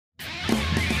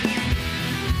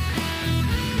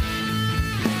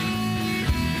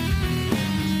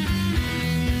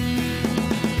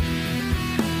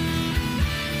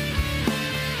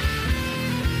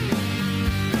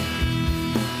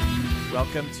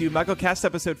Welcome to MuggleCast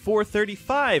episode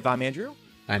 435. I'm Andrew.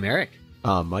 I'm Eric.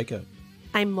 Micah.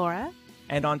 I'm Laura.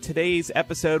 And on today's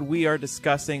episode, we are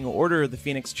discussing Order of the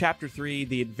Phoenix Chapter 3,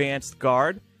 The Advanced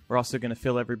Guard. We're also going to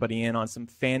fill everybody in on some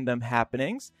fandom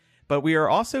happenings. But we are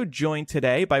also joined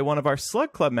today by one of our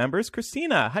Slug Club members,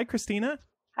 Christina. Hi, Christina.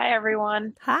 Hi,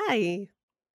 everyone. Hi.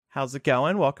 How's it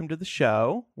going? Welcome to the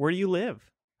show. Where do you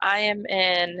live? I am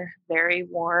in very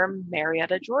warm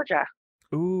Marietta, Georgia.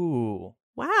 Ooh.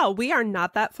 Wow, we are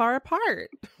not that far apart.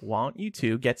 Want you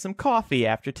to get some coffee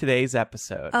after today's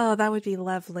episode. Oh, that would be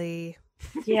lovely.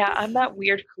 Yeah, I'm that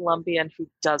weird Colombian who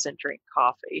doesn't drink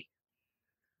coffee.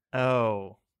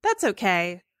 Oh. That's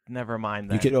okay. Never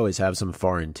mind that. You could always have some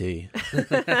foreign tea.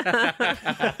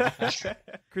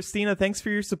 Christina, thanks for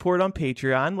your support on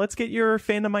Patreon. Let's get your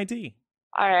fandom ID.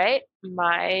 All right.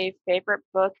 My favorite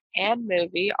book and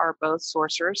movie are both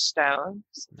Sorcerer's Stone.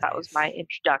 That was my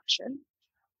introduction.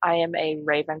 I am a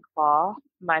Ravenclaw.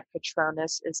 My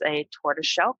Patronus is a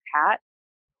tortoiseshell cat.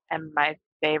 And my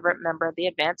favorite member of the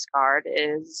Advanced Guard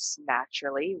is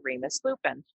naturally Remus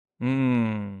Lupin.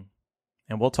 And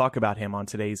we'll talk about him on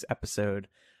today's episode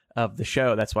of the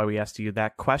show. That's why we asked you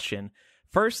that question.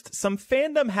 First, some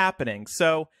fandom happenings.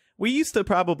 So we used to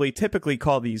probably typically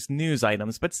call these news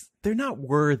items, but they're not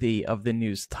worthy of the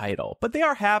news title. But they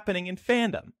are happening in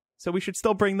fandom, so we should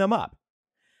still bring them up.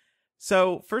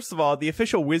 So first of all, the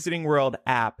official Wizarding World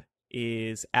app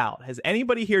is out. Has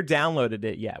anybody here downloaded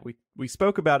it yet? We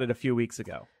spoke about it a few weeks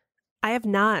ago. I have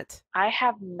not. I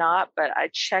have not, but I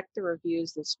checked the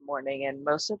reviews this morning, and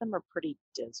most of them are pretty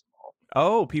dismal.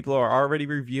 Oh, people are already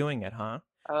reviewing it, huh?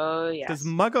 Oh, yes. Does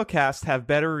MuggleCast have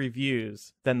better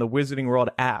reviews than the Wizarding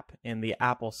World app in the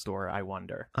Apple Store, I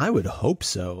wonder? I would hope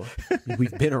so.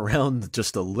 We've been around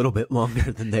just a little bit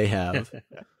longer than they have.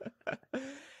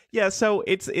 Yeah, so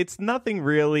it's nothing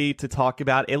really to talk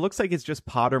about. It looks like it's just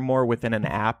Pottermore within an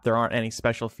app. There aren't any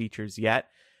special features yet,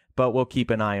 but we'll keep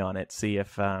an eye on it, see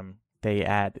if they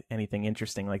add anything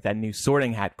interesting like that new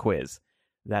Sorting Hat quiz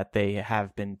that they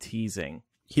have been teasing.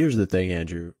 Here's the thing,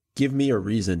 Andrew. Give me a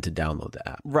reason to download the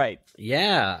app. Right.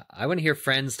 Yeah, I want to hear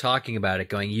friends talking about it,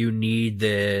 going, you need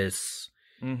this,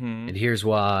 and here's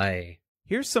why.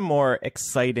 Here's some more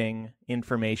exciting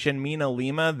information. Mina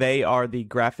Lima, they are the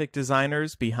graphic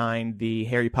designers behind the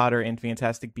Harry Potter and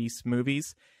Fantastic Beasts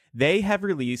movies. They have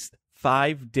released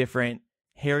 5 different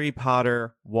Harry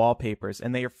Potter wallpapers,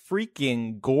 and they are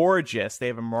freaking gorgeous. They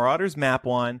have a Marauders map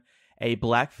one, a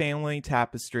Black Family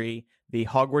tapestry, the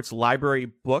Hogwarts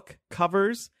Library book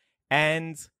covers,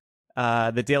 and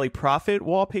the Daily Prophet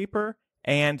wallpaper,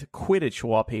 and Quidditch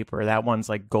wallpaper. That one's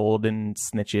like golden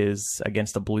snitches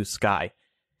against a blue sky.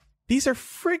 These are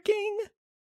freaking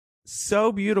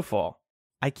so beautiful.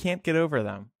 I can't get over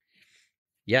them.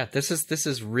 Yeah, this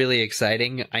is really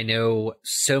exciting. I know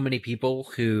so many people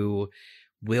who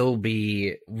will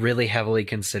be really heavily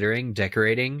considering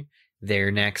decorating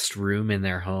their next room in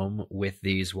their home with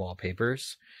these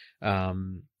wallpapers.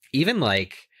 Even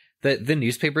like the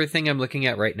newspaper thing I'm looking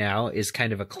at right now is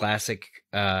kind of a classic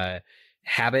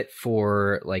habit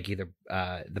for like either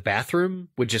the bathroom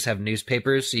would just have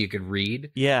newspapers so you could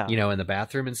read, in the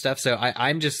bathroom and stuff. So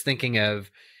I'm just thinking of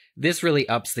this really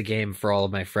ups the game for all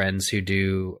of my friends who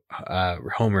do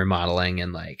home remodeling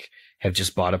and like have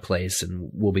just bought a place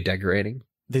and will be decorating.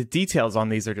 The details on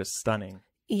these are just stunning.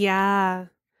 Yeah.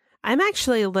 I'm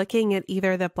actually looking at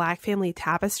either the Black Family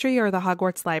tapestry or the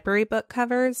Hogwarts Library book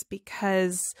covers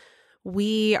because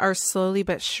we are slowly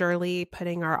but surely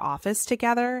putting our office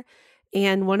together.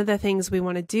 And one of the things we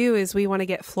want to do is we want to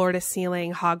get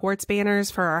floor-to-ceiling Hogwarts banners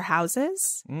for our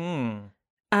houses and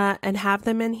have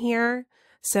them in here.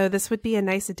 So this would be a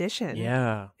nice addition.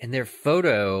 Yeah. And their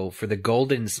photo for the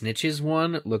Golden Snitches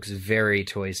one looks very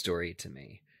Toy Story to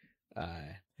me.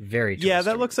 Very Toy Yeah,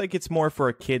 Story. that looks like it's more for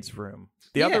a kid's room.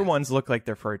 The other ones look like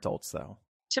they're for adults, though.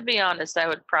 To be honest, I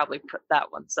would probably put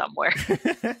that one somewhere.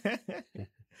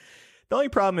 The only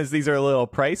problem is these are a little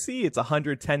pricey. It's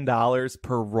 $110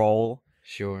 per roll.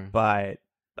 Sure. But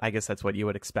I guess that's what you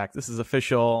would expect. This is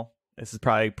official. This is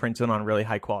probably printed on really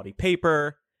high quality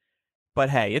paper. But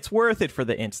hey, it's worth it for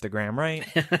the Instagram, right?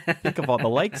 Think of all the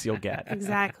likes you'll get.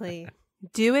 Exactly.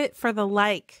 Do it for the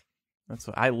like. That's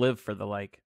what I live for, the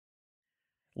like.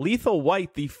 Lethal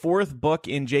White, the 4th book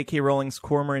in J.K. Rowling's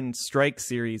Cormoran Strike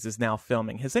series, is now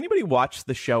filming. Has anybody watched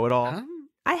the show at all?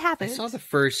 I haven't. I saw the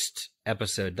first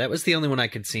episode. That was the only one I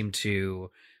could seem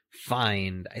to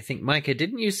find. I think, Micah,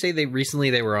 didn't you say they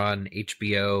were on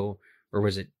HBO, or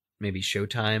was it maybe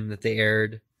Showtime that they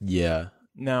aired? Yeah.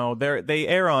 No, they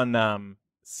air on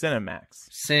Cinemax.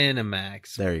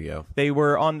 Cinemax. There you go. They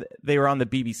were on the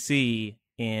BBC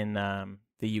in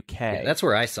the UK. Yeah, that's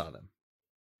where I saw them.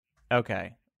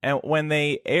 Okay. And when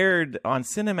they aired on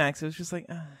Cinemax, it was just like,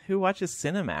 who watches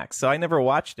Cinemax? So I never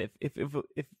watched it. If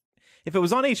it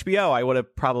was on HBO, I would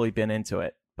have probably been into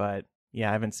it. But yeah,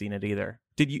 I haven't seen it either.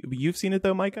 You've seen it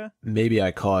though, Micah? Maybe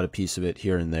I caught a piece of it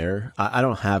here and there. I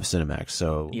don't have Cinemax,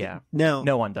 so yeah,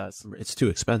 no one does. It's too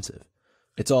expensive.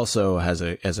 It's also has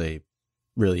a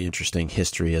really interesting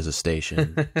history as a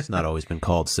station. It's not always been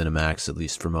called Cinemax, at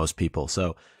least for most people.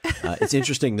 So it's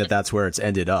interesting that that's where it's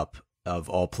ended up, of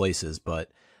all places. But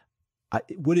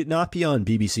would it not be on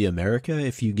BBC America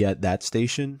if you get that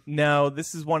station? No,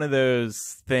 this is one of those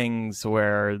things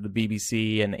where the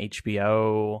BBC and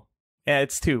HBO,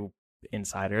 it's too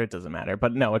insider, it doesn't matter.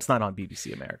 But no, it's not on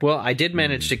BBC America. Well, I did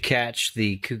manage to catch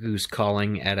the Cuckoo's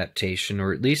Calling adaptation,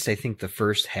 or at least I think the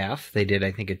first half. They did,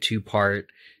 I think, a 2-part,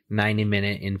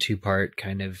 90-minute in 2-part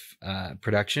kind of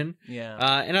production. Yeah.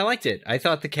 And I liked it. I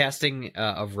thought the casting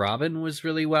of Robin was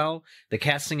really well. The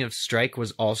casting of Strike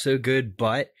was also good,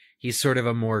 but he's sort of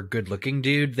a more good-looking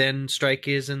dude than Strike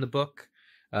is in the book.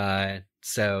 Yeah,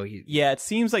 it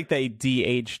seems like they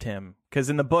de-aged him, because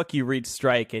in the book you read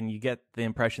Strike and you get the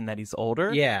impression that he's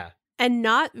older. Yeah. And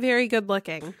not very good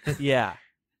looking. Yeah.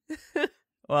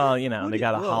 Well, they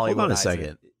got a Hollywood. Hold on a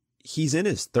second. He's in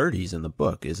his 30s in the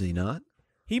book, is he not?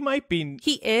 He might be.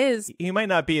 He is. He might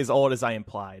not be as old as I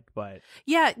implied, but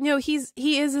yeah, no, he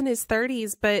is in his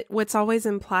 30s. But what's always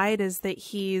implied is that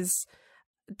he's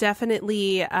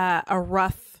definitely a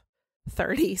rough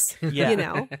 30s.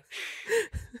 Yeah,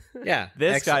 Yeah,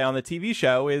 this guy on the TV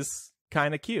show is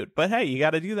kind of cute, but hey, you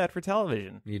got to do that for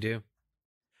television. You do.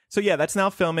 So yeah, that's now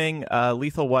filming.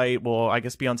 Lethal White will, I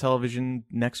guess, be on television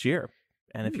next year.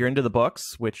 And if you're into the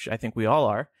books, which I think we all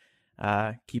are,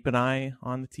 keep an eye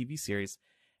on the TV series.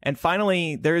 And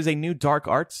finally, there is a new dark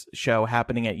arts show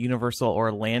happening at Universal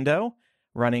Orlando,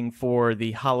 running for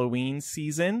the Halloween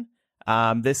season.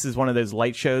 This is one of those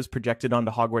light shows projected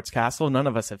onto Hogwarts Castle. None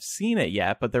of us have seen it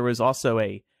yet, but there was also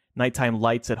a Nighttime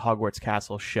Lights at Hogwarts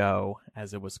Castle show,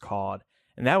 as it was called.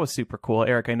 And that was super cool.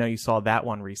 Eric, I know you saw that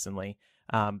one recently.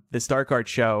 This dark art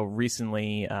show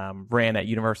recently ran at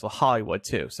Universal Hollywood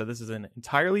too. So this isn't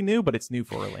entirely new, but it's new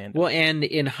for Orlando. Well, and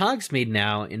in Hogsmeade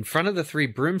now, in front of the 3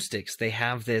 broomsticks, they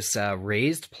have this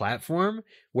raised platform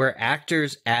where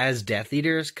actors as Death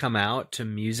Eaters come out to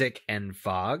music and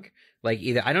fog. Like,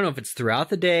 either, I don't know if it's throughout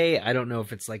the day. I don't know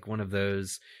if it's like one of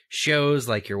those shows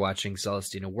like you're watching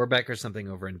Celestina Warbeck or something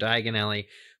over in Diagon Alley.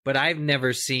 But I've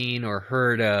never seen or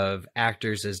heard of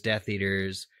actors as Death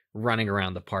Eaters running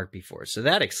around the park before. So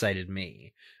that excited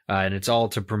me. And it's all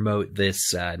to promote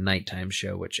this nighttime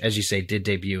show, which, as you say, did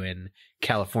debut in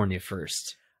California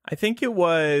first. I think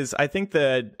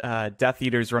the Death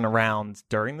Eaters run around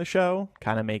during the show,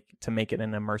 kind of make it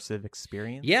an immersive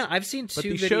experience. Yeah, I've seen two But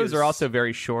these videos. shows are also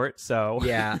very short, so...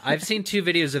 Yeah, I've seen 2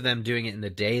 videos of them doing it in the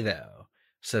day, though.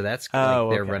 So that's they're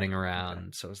okay. running around. Okay.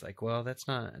 So I was like, well, that's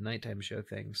not a nighttime show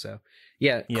thing. So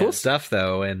yeah, cool stuff,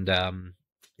 though. And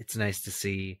it's nice to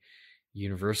see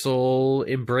Universal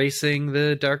embracing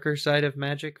the darker side of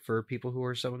magic for people who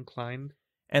are so inclined.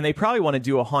 And they probably want to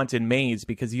do a haunted maze,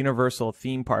 because Universal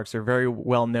theme parks are very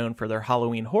well known for their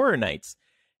Halloween horror nights.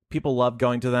 People love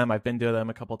going to them. I've been to them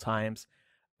a couple times.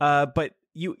 But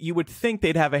you would think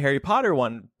they'd have a Harry Potter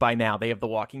one by now. They have The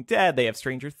Walking Dead. They have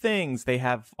Stranger Things. They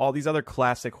have all these other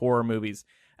classic horror movies.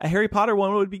 A Harry Potter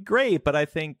one would be great, but I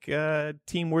think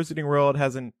Team Wizarding World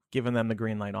hasn't given them the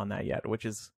green light on that yet, which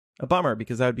is a bummer,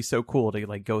 because that would be so cool to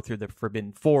like go through the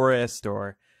Forbidden Forest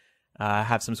or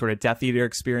have some sort of Death Eater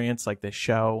experience like this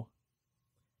show.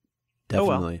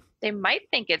 Definitely. Oh, well. They might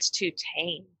think it's too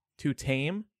tame. Too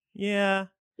tame? Yeah.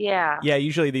 Yeah. Yeah,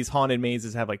 usually these haunted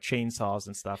mazes have like chainsaws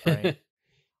and stuff, right?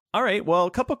 All right, well,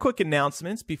 a couple quick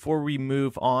announcements before we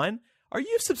move on. Are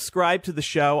you subscribed to the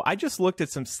show? I just looked at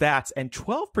some stats, and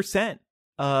 12%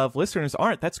 of listeners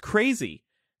aren't. That's crazy.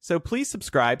 So please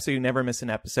subscribe so you never miss an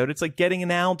episode. It's like getting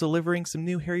an owl delivering some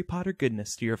new Harry Potter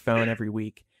goodness to your phone every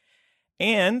week.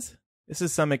 And this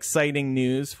is some exciting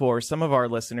news for some of our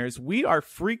listeners. We are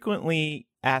frequently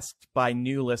asked by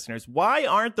new listeners, why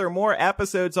aren't there more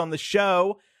episodes on the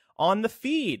show on the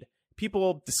feed?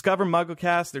 People discover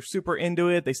MuggleCast, they're super into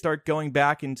it, they start going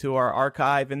back into our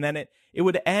archive, and then it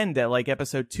would end at like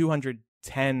episode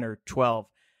 210 or 12.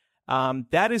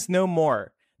 That is no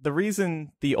more. The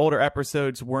reason the older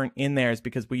episodes weren't in there is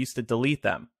because we used to delete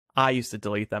them. I used to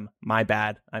delete them. My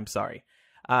bad. I'm sorry.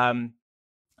 I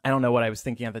don't know what I was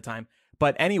thinking at the time.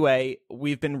 But anyway,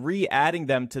 we've been re-adding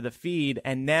them to the feed,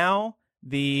 and now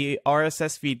the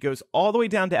RSS feed goes all the way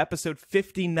down to episode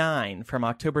 59 from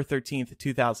October 13th,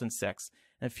 2006.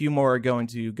 And a few more are going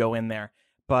to go in there.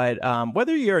 But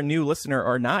whether you're a new listener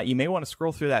or not, you may want to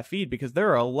scroll through that feed because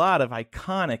there are a lot of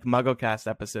iconic MuggleCast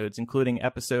episodes, including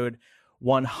episode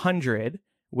 100,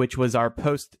 which was our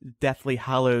post-Deathly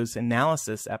Hallows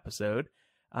analysis episode.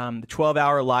 The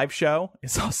 12-hour live show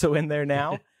is also in there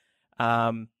now.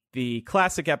 The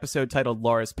classic episode titled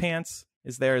Laura's Pants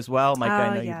is there as well. Mike,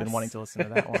 I know you've been wanting to listen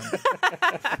to that one.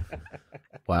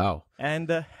 Wow.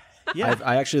 And yeah,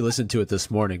 I actually listened to it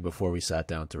this morning before we sat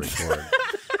down to record.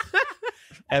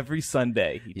 Every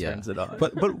Sunday he turns it on.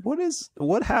 But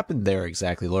what happened there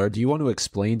exactly, Laura? Do you want to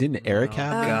explain? Didn't Eric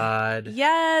have God.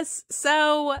 Yes.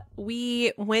 So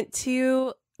we went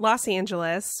to Los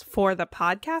Angeles for the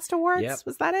podcast awards. Yep.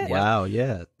 Was that it? Wow,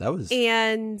 yeah. That was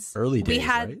early days,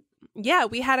 right? Yeah,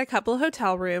 we had a couple of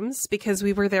hotel rooms because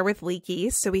we were there with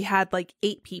Leaky. So we had like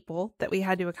 8 people that we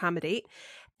had to accommodate.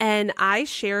 And I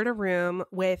shared a room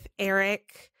with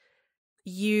Eric,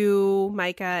 you,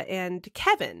 Micah, and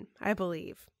Kevin, I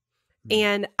believe.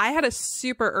 And I had a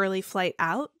super early flight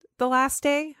out the last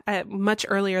day, much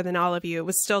earlier than all of you. It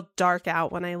was still dark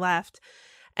out when I left.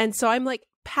 And so I'm like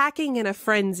packing in a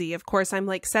frenzy. Of course, I'm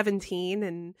like 17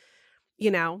 and,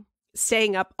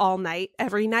 staying up all night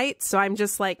every night. So I'm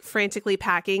just like frantically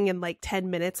packing in like 10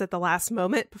 minutes at the last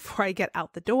moment before I get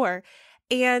out the door.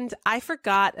 And I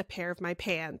forgot a pair of my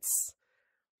pants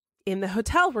in the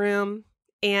hotel room,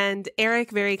 and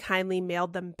Eric very kindly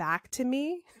mailed them back to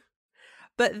me.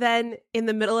 But then in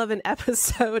the middle of an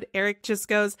episode, Eric just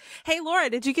goes, "Hey, Laura,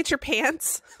 did you get your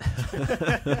pants?"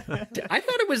 I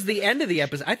thought it was the end of the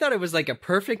episode. I thought it was like a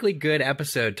perfectly good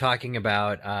episode talking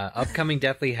about upcoming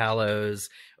Deathly Hallows.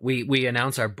 We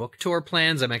announce our book tour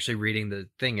plans. I'm actually reading the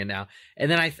thing now. And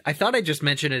then I thought I just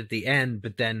mentioned it at the end,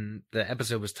 but then the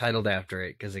episode was titled after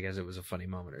it because I guess it was a funny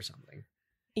moment or something.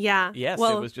 Yeah. Yes,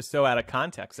 well, it was just so out of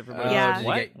context. Everybody was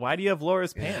like, why do you have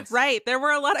Laura's pants? Right. There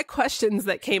were a lot of questions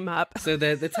that came up. So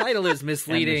the title is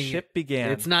misleading. And the ship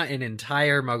began. It's not an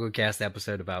entire MuggleCast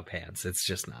episode about pants. It's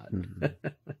just not.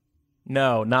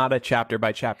 No, not a chapter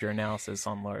by chapter analysis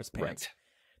on Laura's pants. Right.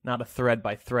 Not a thread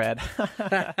by thread.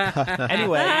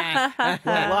 Anyway,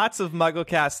 lots of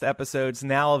MuggleCast episodes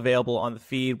now available on the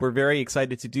feed. We're very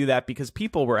excited to do that because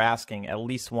people were asking at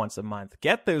least once a month,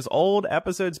 get those old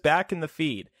episodes back in the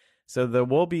feed. So there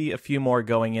will be a few more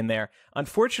going in there.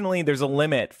 Unfortunately, there's a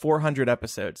limit, 400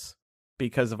 episodes,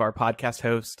 because of our podcast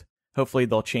host. Hopefully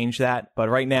they'll change that. But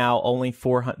right now, only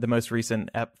the most recent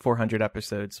 400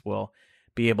 episodes will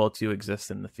be able to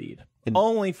exist in the feed.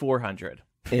 Only 400.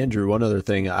 Andrew, one other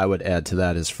thing I would add to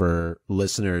that is for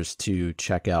listeners to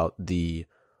check out the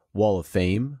Wall of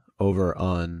Fame over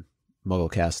on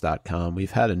MuggleCast.com.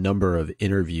 We've had a number of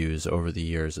interviews over the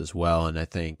years as well, and I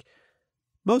think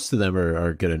most of them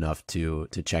are good enough to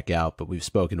check out. But we've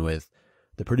spoken with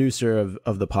the producer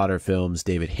of the Potter films,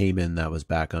 David Heyman, that was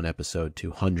back on episode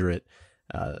 200.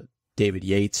 David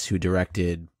Yates, who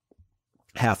directed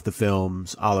half the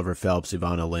films, Oliver Phelps,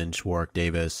 Ivana Lynch, Warwick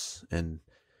Davis, and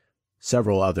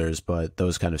several others, but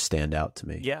those kind of stand out to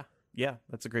me. Yeah,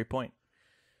 that's a great point.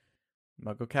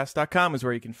 MuggleCast.com is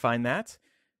where you can find that.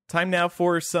 Time now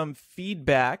for some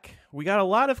feedback. We got a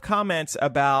lot of comments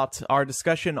about our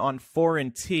discussion on foreign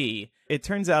tea. It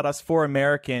turns out us 4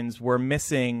 Americans were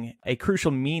missing a crucial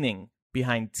meaning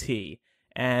behind tea.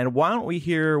 And why don't we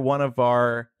hear one of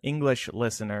our English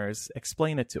listeners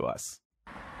explain it to us?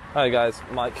 Hi guys,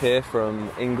 Mike here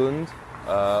from England.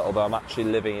 Although I'm actually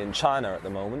living in China at the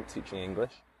moment, teaching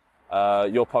English.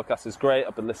 Your podcast is great.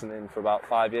 I've been listening for about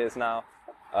 5 years now.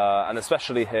 And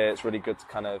especially here, it's really good to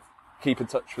kind of keep in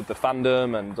touch with the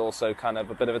fandom and also kind of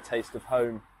a bit of a taste of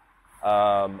home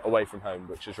away from home,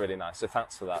 which is really nice. So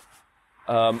thanks for that.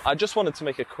 I just wanted to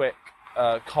make a quick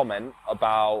comment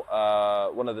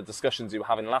about one of the discussions you were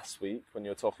having last week when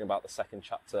you were talking about the second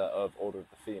chapter of Order of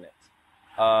the Phoenix.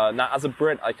 Now, as a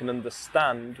Brit, I can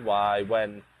understand why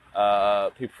when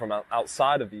people from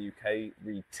outside of the UK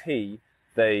read tea,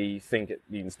 they think it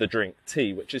means the drink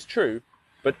tea, which is true,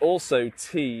 but also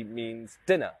tea means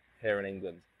dinner here in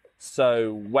England.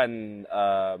 So when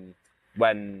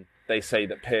they say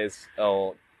that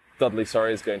Dudley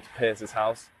is going to Pierce's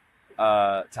house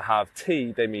to have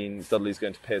tea, they mean Dudley's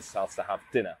going to Pierce's house to have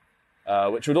dinner,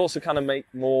 which would also kind of make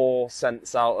more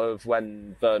sense out of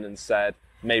when Vernon said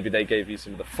maybe they gave you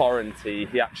some of the foreign tea.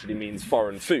 He actually means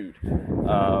foreign food.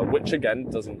 Which again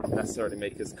doesn't necessarily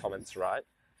make his comments right,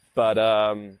 but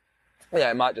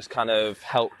it might just kind of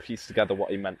help piece together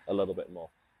what he meant a little bit more.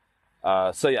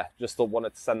 So yeah, just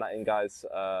wanted to send that in, guys,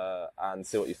 and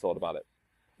see what you thought about it.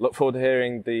 Look forward to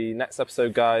hearing the next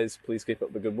episode, guys. Please keep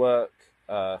up the good work.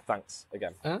 Thanks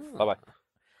again. Bye bye.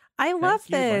 I love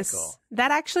you, this. Michael.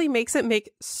 That actually makes it make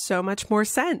so much more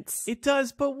sense. It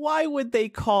does, but why would they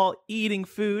call eating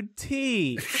food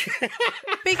tea?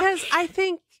 Because I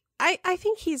think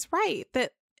he's right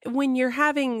that when you're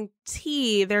having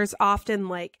tea, there's often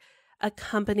like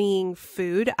accompanying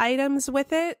food items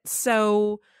with it.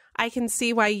 So I can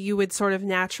see why you would sort of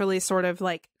naturally sort of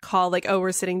like call like, oh,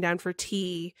 we're sitting down for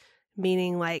tea,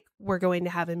 meaning like we're going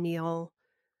to have a meal,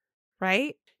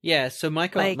 right? Yeah, so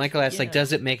Michael asked, like,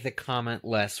 does it make the comment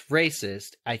less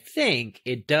racist? I think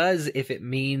it does if it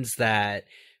means that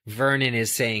Vernon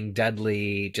is saying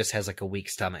Dudley just has like a weak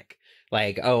stomach.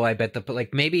 Like, oh, I bet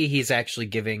like maybe he's actually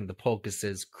giving the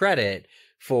Polkuses credit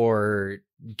for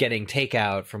getting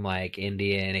takeout from like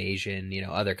Indian, Asian,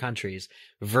 other countries,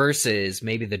 versus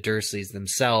maybe the Dursleys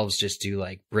themselves just do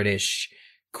like British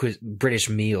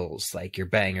meals, like your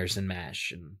bangers and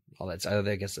mash and all that. So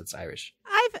I guess it's Irish.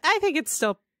 I think it's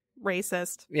still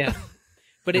racist. Yeah.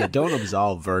 But don't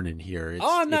absolve Vernon here.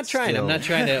 I'm not trying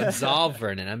to absolve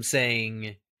Vernon. I'm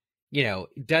saying,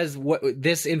 does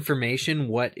this information,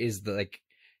 what is the like,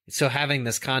 so having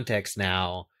this context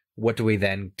now, what do we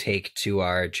then take to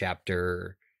our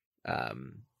chapter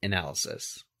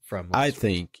analysis from? I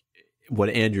think what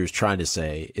Andrew's trying to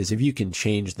say is if you can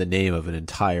change the name of an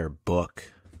entire book,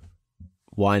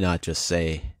 why not just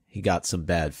say he got some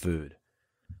bad food?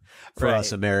 For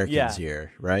us Americans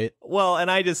here, right? Well,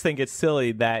 and I just think it's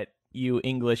silly that you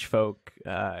English folk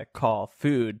call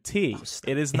food tea.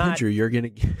 It is not. Andrew, you're gonna.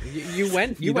 You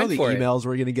went know for the emails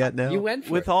we're gonna get now. You went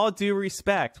for with all due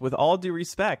respect. With all due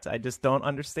respect, I just don't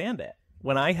understand it.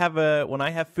 When I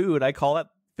have food, I call it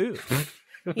food.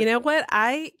 You know what?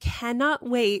 I cannot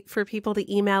wait for people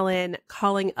to email in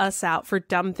calling us out for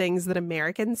dumb things that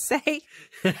Americans say.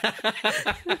 Because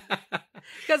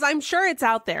I'm sure it's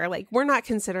out there. Like, we're not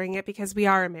considering it because we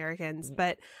are Americans,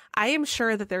 but I am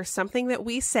sure that there's something that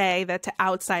we say that to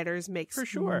outsiders makes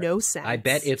no sense. I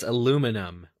bet it's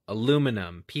aluminum.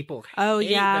 Aluminum. People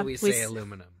hate that we say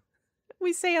aluminum.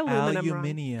 We say aluminum.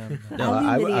 Aluminium. No,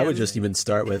 I would just even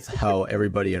start with how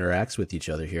everybody interacts with each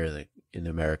other here in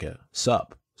America.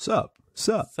 Sup.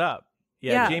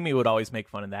 Yeah, Jamie would always make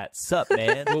fun of that. Sup,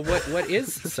 man. Well, what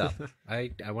is sup?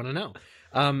 I want to know.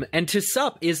 And to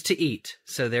sup is to eat.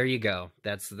 So there you go.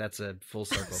 That's a full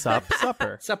circle.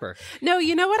 Supper. No,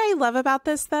 you know what I love about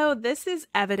this though? This is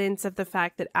evidence of the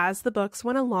fact that as the books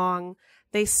went along,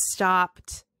 they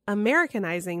stopped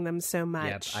Americanizing them so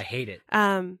much. Yep, I hate it.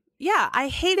 Yeah, I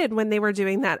hated when they were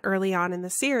doing that early on in the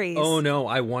series. Oh no,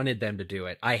 I wanted them to do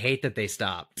it. I hate that they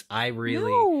stopped. I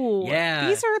really,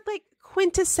 these are like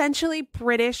quintessentially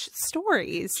British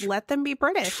stories. Let them be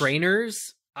British.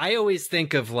 Trainers. I always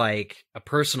think of like a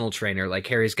personal trainer, like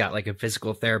Harry's got like a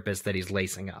physical therapist that he's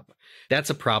lacing up. That's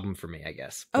a problem for me, I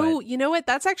guess. Oh, you know what?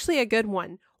 That's actually a good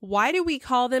one. Why do we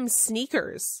call them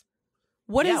sneakers?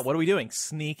 What are we doing?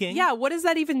 Sneaking? Yeah, what does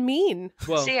that even mean?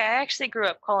 Well, see, I actually grew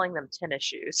up calling them tennis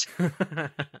shoes.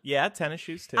 Yeah, tennis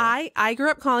shoes too. I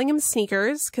grew up calling them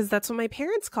sneakers because that's what my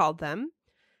parents called them.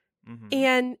 Mm-hmm.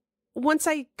 And once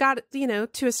I got,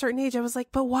 to a certain age, I was like,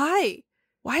 but why?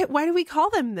 Why do we call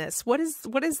them this? What is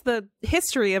the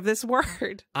history of this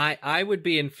word? I would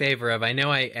be in favor of, I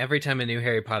know every time a new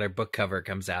Harry Potter book cover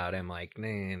comes out, I'm like,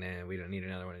 nah, we don't need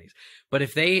another one of these. But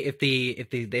if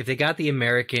they got the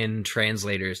American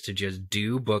translators to just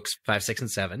do books 5, 6,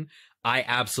 and 7, I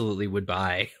absolutely would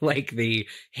buy like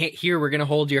here, we're going to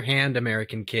hold your hand,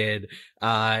 American kid,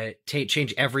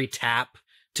 change every tap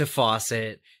to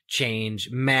faucet,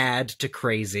 change mad to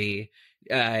crazy,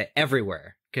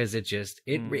 everywhere. Because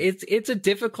it's a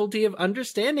difficulty of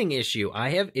understanding issue.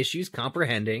 I have issues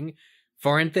comprehending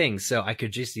foreign things, so I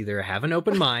could just either have an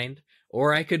open mind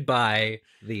or I could buy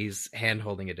these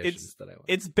hand-holding editions that I want.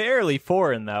 It's barely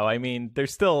foreign, though. I mean, they're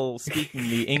still speaking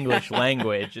the English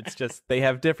language. It's just they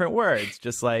have different words,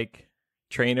 just like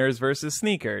trainers versus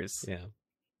sneakers. Yeah,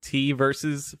 tea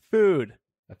versus food.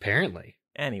 Apparently.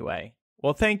 Anyway.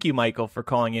 Well, thank you, Michael, for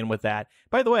calling in with that.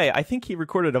 By the way, I think he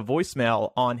recorded a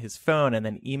voicemail on his phone and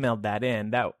then emailed that in.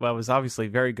 That was obviously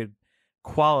very good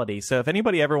quality. So if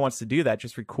anybody ever wants to do that,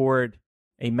 just record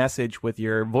a message with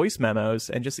your voice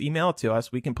memos and just email it to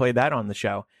us. We can play that on the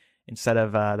show instead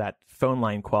of that phone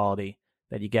line quality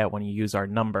that you get when you use our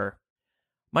number.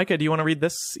 Micah, do you want to read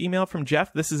this email from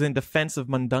Jeff? This is in defense of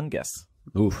Mundungus.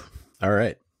 Oof. All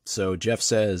right. So Jeff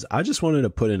says, I just wanted to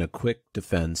put in a quick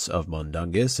defense of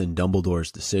Mundungus and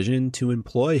Dumbledore's decision to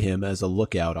employ him as a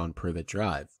lookout on Privet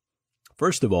Drive.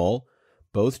 First of all,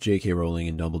 both J.K. Rowling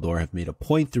and Dumbledore have made a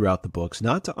point throughout the books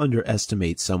not to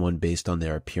underestimate someone based on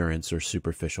their appearance or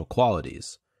superficial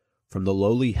qualities. From the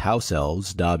lowly house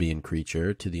elves, Dobby and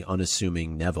Creature, to the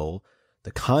unassuming Neville,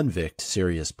 the convict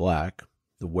Sirius Black,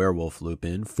 the werewolf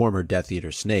Lupin, former Death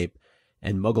Eater Snape,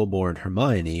 and Muggle-born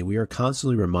Hermione, we are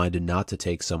constantly reminded not to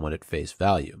take someone at face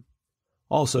value.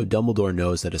 Also, Dumbledore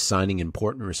knows that assigning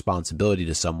important responsibility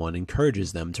to someone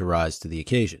encourages them to rise to the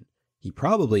occasion. He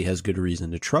probably has good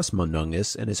reason to trust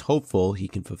Mundungus and is hopeful he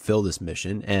can fulfill this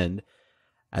mission and,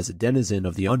 as a denizen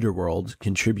of the underworld,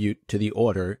 contribute to the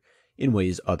Order in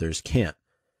ways others can't.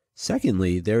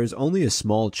 Secondly, there is only a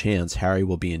small chance Harry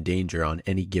will be in danger on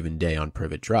any given day on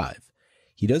Privet Drive.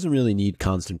 He doesn't really need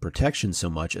constant protection so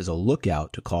much as a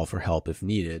lookout to call for help if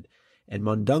needed, and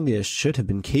Mundungus should have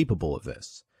been capable of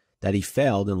this. That he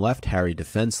failed and left Harry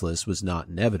defenseless was not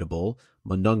inevitable.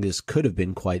 Mundungus could have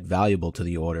been quite valuable to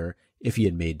the Order if he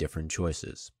had made different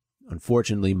choices.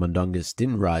 Unfortunately, Mundungus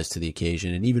didn't rise to the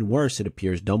occasion, and even worse, it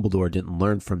appears Dumbledore didn't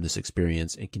learn from this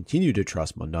experience and continued to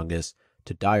trust Mundungus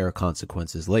to dire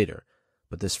consequences later.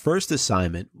 But this first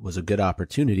assignment was a good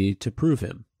opportunity to prove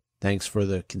him. Thanks for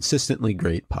the consistently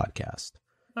great podcast.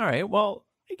 All right, well,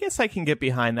 I guess I can get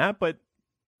behind that, but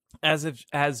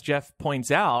as Jeff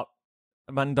points out,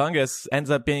 Mundungus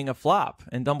ends up being a flop,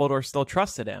 and Dumbledore still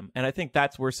trusted him. And I think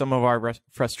that's where some of our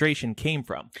frustration came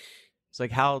from. It's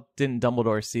like, how didn't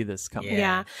Dumbledore see this coming?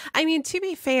 Yeah. I mean, to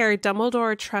be fair,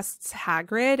 Dumbledore trusts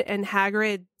Hagrid, and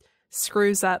Hagrid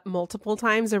screws up multiple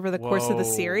times over the course of the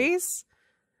series.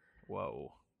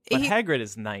 Whoa. But Hagrid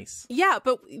is nice. Yeah,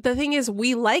 but the thing is,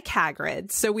 we like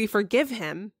Hagrid, so we forgive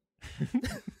him.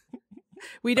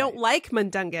 We don't like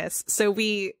Mundungus, so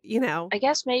we, I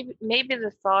guess maybe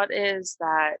the thought is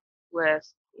that with,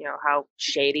 how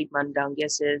shady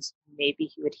Mundungus is,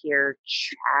 maybe he would hear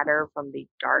chatter from the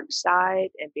dark side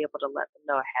and be able to let them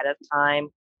know ahead of time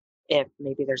if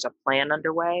maybe there's a plan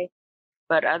underway.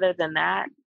 But other than that,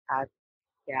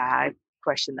 I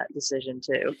question that decision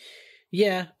too.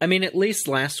 Yeah, I mean, at least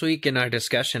last week in our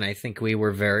discussion, I think we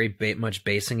were very much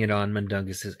basing it on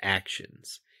Mundungus's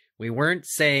actions. We weren't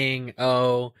saying,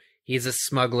 oh, he's a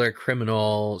smuggler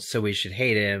criminal, so we should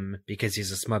hate him because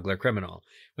he's a smuggler criminal.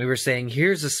 We were saying,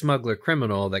 here's a smuggler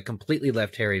criminal that completely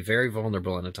left Harry very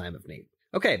vulnerable in a time of need.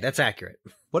 Okay, that's accurate.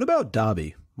 What about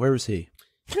Dobby? Where was he?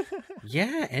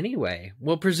 Yeah, anyway.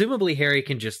 Well, presumably Harry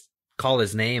can just call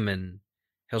his name and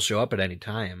he'll show up at any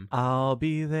time. I'll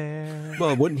be there.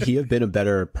 Well, wouldn't he have been a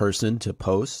better person to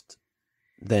post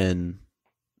than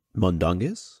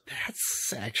Mundungus?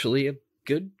 That's actually a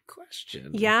good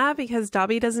question. Yeah, because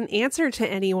Dobby doesn't answer to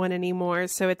anyone anymore,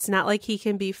 so it's not like he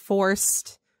can be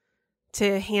forced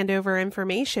to hand over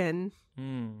information.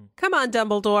 Come on,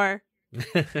 Dumbledore.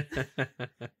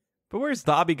 But where's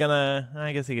Dobby gonna...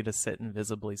 I guess he could just sit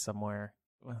invisibly somewhere.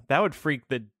 That would freak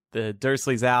the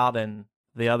Dursleys out and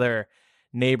the other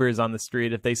neighbors on the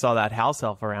street if they saw that house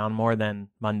elf around more than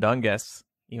Mundungus,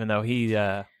 even though he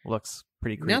looks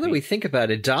pretty creepy. Now that we think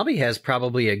about it, Dobby has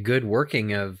probably a good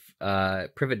working of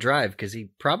Privet Drive because he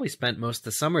probably spent most of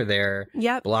the summer there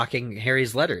blocking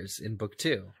Harry's letters in book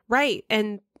 2. Right,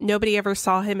 and nobody ever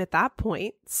saw him at that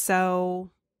point,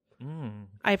 so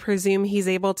I presume he's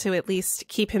able to at least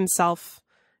keep himself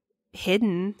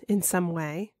hidden in some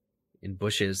way. In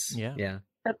bushes, yeah.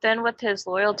 But then with his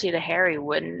loyalty to Harry,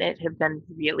 wouldn't it have been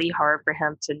really hard for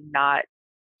him to not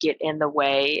get in the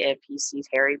way if he sees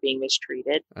Harry being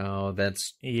mistreated? Oh,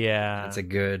 that's a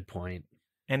good point.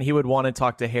 And he would want to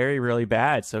talk to Harry really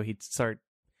bad, so he'd start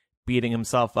beating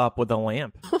himself up with a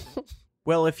lamp.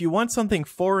 Well, if you want something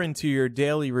foreign to your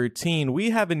daily routine,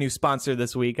 we have a new sponsor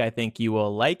this week I think you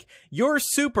will like. Your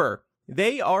Super.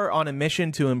 They are on a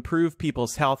mission to improve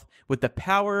people's health with the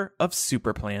power of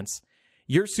super plants.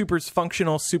 Your Super's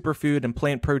functional superfood and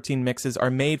plant protein mixes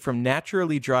are made from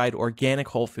naturally dried organic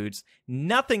whole foods.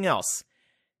 Nothing else.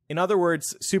 In other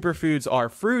words, superfoods are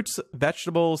fruits,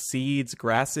 vegetables, seeds,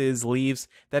 grasses, leaves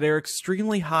that are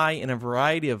extremely high in a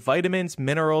variety of vitamins,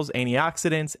 minerals,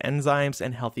 antioxidants, enzymes,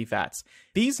 and healthy fats.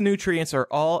 These nutrients are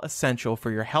all essential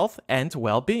for your health and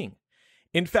well-being.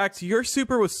 In fact, Your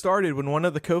Super was started when one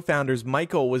of the co-founders,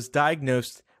 Michael, was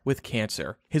diagnosed with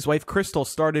cancer. His wife Crystal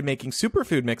started making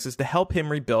superfood mixes to help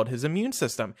him rebuild his immune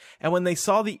system. And when they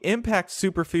saw the impact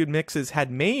superfood mixes had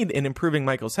made in improving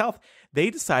Michael's health, they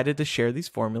decided to share these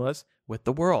formulas with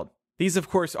the world. These, of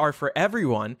course, are for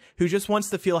everyone who just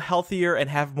wants to feel healthier and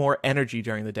have more energy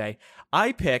during the day.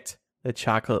 I picked the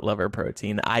chocolate liver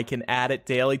protein. I can add it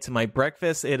daily to my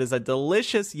breakfast. It is a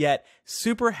delicious yet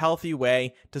super healthy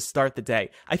way to start the day.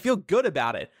 I feel good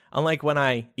about it, unlike when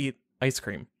I eat ice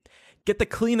cream. Get the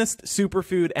cleanest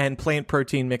superfood and plant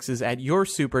protein mixes at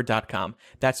yoursuper.com.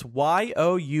 That's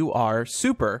YOUR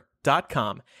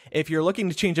super.com. If you're looking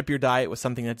to change up your diet with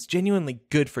something that's genuinely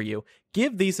good for you,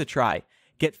 give these a try.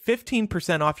 Get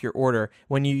 15% off your order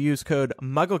when you use code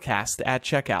MuggleCast at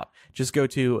checkout. Just go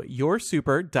to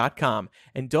yoursuper.com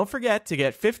and don't forget to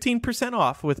get 15%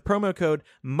 off with promo code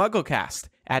MuggleCast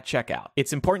at checkout.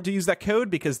 It's important to use that code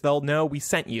because they'll know we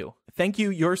sent you. Thank you,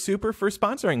 Your Super, for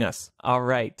sponsoring us. All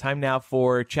right, time now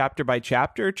for Chapter by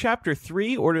Chapter. Chapter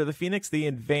 3, Order of the Phoenix, the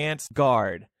Advanced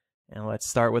Guard. And let's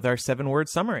start with our 7-word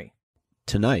summary.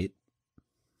 Tonight,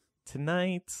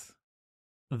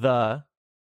 the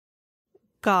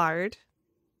guard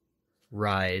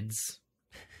rides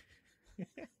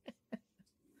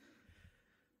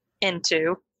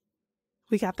Into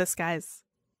we got this, guys.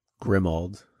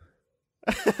 Grimmauld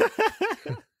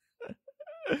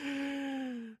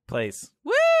Place.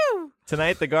 Woo!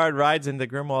 Tonight, the guard rides into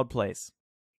Grimmauld Place.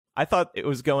 I thought it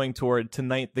was going toward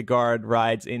tonight, the guard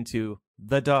rides into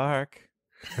the dark.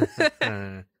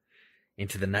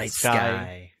 into the night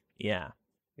sky. Yeah.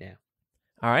 Yeah.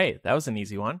 All right. That was an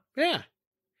easy one. Yeah.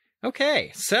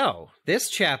 Okay. So this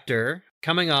chapter,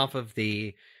 coming off of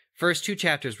the first 2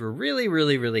 chapters, were really,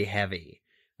 really, really heavy.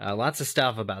 Lots of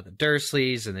stuff about the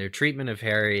Dursleys and their treatment of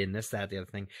Harry and this, that, the other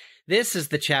thing. This is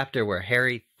the chapter where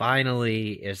Harry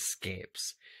finally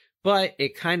escapes. But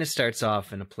it kind of starts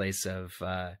off in a place of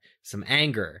some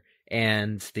anger.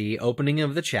 And the opening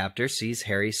of the chapter sees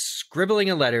Harry scribbling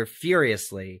a letter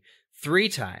furiously 3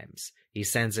 times. He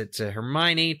sends it to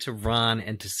Hermione, to Ron,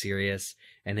 and to Sirius.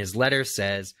 And his letter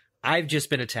says, I've just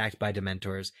been attacked by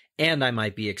Dementors, and I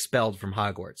might be expelled from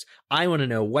Hogwarts. I want to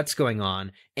know what's going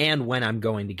on and when I'm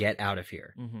going to get out of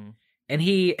here. Mm-hmm. And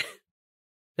the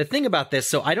thing about this,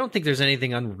 so I don't think there's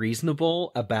anything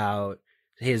unreasonable about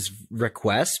his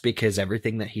request, because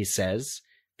everything that he says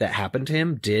that happened to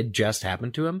him did just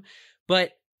happen to him.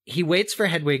 But he waits for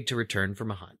Hedwig to return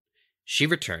from a hunt. She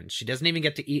returns. She doesn't even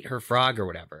get to eat her frog or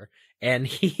whatever. And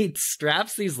he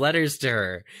straps these letters to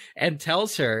her and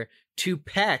tells her to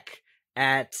peck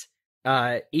at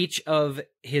each of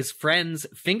his friends'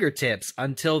 fingertips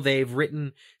until they've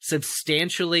written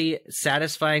satisfyingly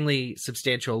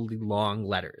long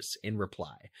letters in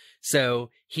reply.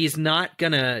 So he's not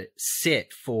gonna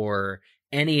sit for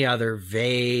any other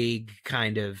vague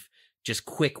kind of just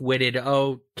quick-witted,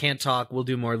 oh, can't talk, we'll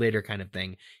do more later kind of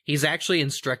thing. He's actually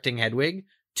instructing Hedwig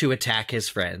to attack his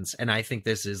friends, and I think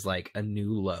this is like a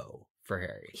new low for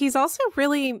Harry. He's also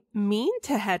really mean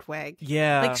to Hedwig.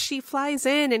 Yeah. Like, she flies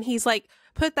in and he's like,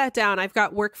 put that down, I've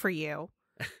got work for you.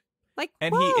 Like,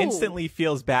 And whoa. he instantly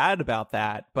feels bad about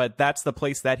that, but that's the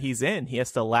place that he's in. He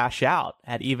has to lash out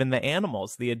at even the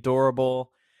animals, the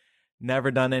adorable, never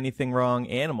done anything wrong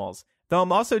animals. Though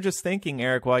I'm also just thinking,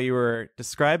 Eric, while you were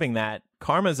describing that,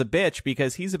 Karma's a bitch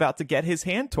because he's about to get his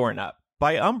hand torn up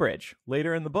by Umbridge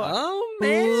later in the book. Oh,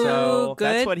 man. So good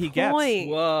that's what he gets point.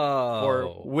 Whoa.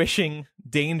 for wishing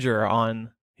danger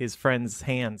on his friend's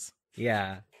hands.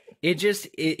 Yeah. It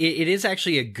is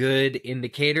actually a good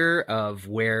indicator of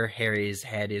where Harry's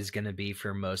head is going to be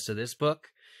for most of this book.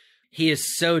 He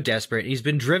is so desperate. He's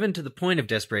been driven to the point of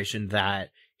desperation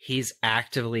that he's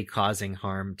actively causing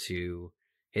harm to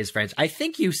his friends. I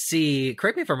think you see,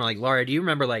 correct me if I'm wrong, like, Laura, do you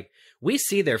remember, like, we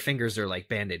see their fingers are, like,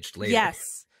 bandaged later.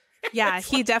 Yes. Yeah,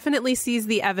 he definitely sees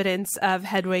the evidence of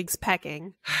Hedwig's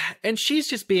pecking. And she's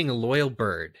just being a loyal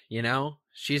bird, you know?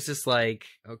 She's just like,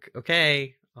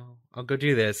 okay, I'll go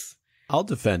do this. I'll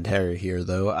defend Harry here,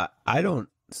 though. I don't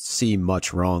see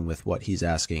much wrong with what he's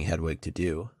asking Hedwig to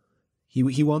do.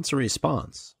 He wants a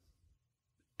response.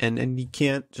 And you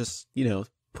can't just,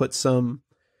 put some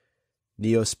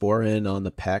Neosporin on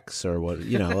the pecs or what,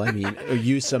 or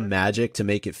use some magic to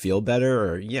make it feel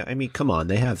better, or come on,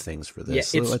 they have things for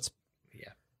this. Yeah,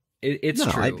 it's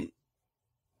true.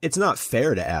 It's not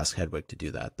fair to ask Hedwig to do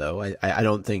that, though. I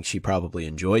don't think she probably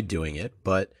enjoyed doing it,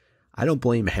 but I don't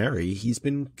blame Harry. He's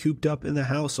been cooped up in the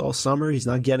house all summer. He's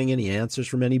not getting any answers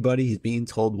from anybody. He's being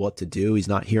told what to do. He's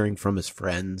not hearing from his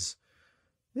friends.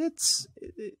 This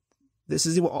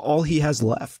is all he has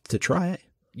left to try.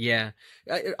 Yeah,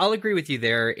 I'll agree with you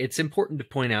there. It's important to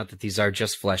point out that these are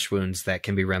just flesh wounds that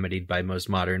can be remedied by most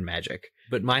modern magic.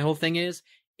 But my whole thing is,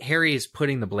 Harry is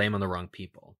putting the blame on the wrong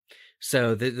people.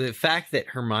 So the fact that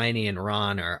Hermione and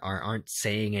Ron aren't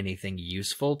saying anything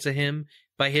useful to him,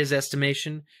 by his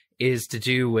estimation, is to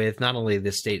do with not only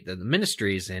the state that the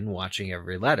ministry is in, watching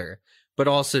every letter, but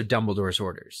also Dumbledore's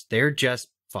orders. They're just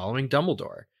following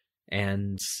Dumbledore.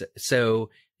 And so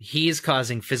he's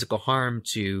causing physical harm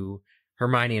to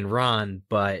Hermione and Ron,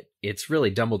 but it's really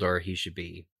Dumbledore he should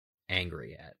be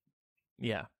angry at.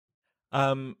 Yeah.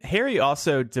 Harry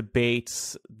also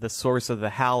debates the source of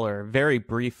the Howler very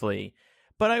briefly,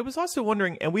 but I was also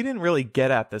wondering, and we didn't really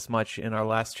get at this much in our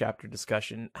last chapter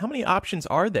discussion, how many options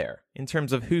are there in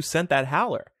terms of who sent that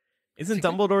Howler? Isn't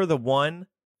Dumbledore the one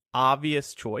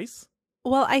obvious choice?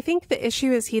 Well, I think the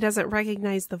issue is he doesn't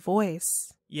recognize the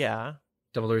voice. Yeah.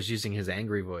 Dumbledore's using his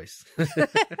angry voice.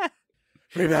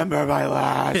 Remember my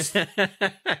last.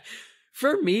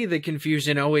 For me, the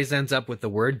confusion always ends up with the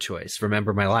word choice.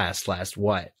 Remember my last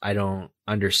what? I don't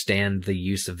understand the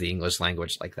use of the English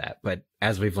language like that. But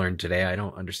as we've learned today, I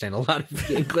don't understand a lot of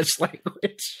the English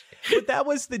language. But that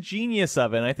was the genius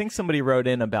of it. And I think somebody wrote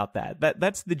in about that.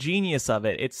 That's the genius of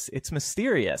it. It's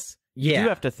mysterious. Yeah. You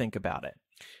have to think about it.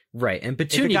 Right. And If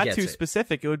Petunia it got gets too it.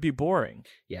 specific, it would be boring.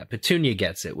 Yeah, Petunia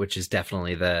gets it, which is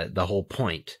definitely the whole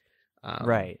point.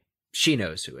 Right. She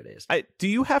knows who it is. Do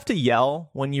you have to yell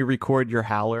when you record your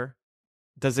Howler?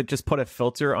 Does it just put a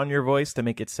filter on your voice to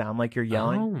make it sound like you're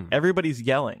yelling? Oh. Everybody's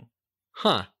yelling.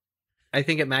 Huh. I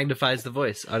think it magnifies the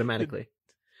voice automatically.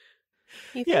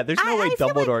 Yeah, there's no way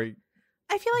Dumbledore...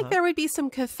 I feel like there would be some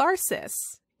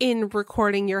catharsis in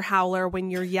recording your Howler when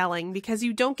you're yelling, because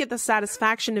you don't get the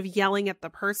satisfaction of yelling at the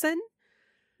person.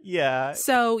 Yeah.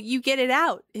 So you get it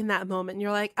out in that moment. And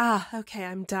you're like, okay,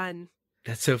 I'm done.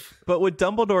 That's so... But would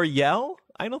Dumbledore yell?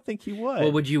 I don't think he would.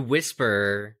 Well, would you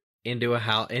whisper into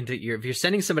if you're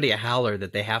sending somebody a Howler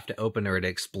that they have to open or it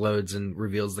explodes and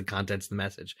reveals the contents of the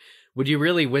message, would you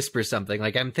really whisper something?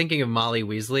 Like, I'm thinking of Molly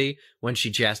Weasley when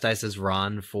she chastises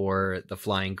Ron for the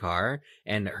flying car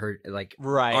and her, like,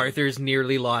 right. Arthur's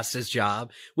nearly lost his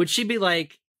job. Would she be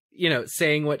like,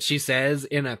 saying what she says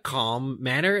in a calm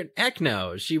manner? Heck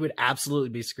no. She would absolutely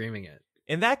be screaming it.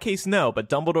 In that case, no. But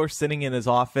Dumbledore sitting in his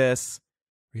office,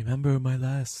 remember my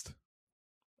last.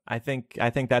 I think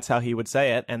that's how he would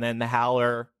say it. And then the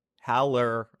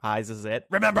Howlerizes it.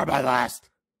 Remember my last.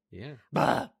 Yeah.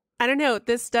 Bah. I don't know.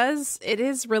 It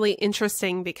is really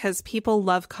interesting because people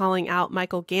love calling out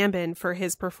Michael Gambon for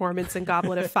his performance in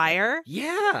Goblet of Fire.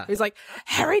 Yeah. He's like,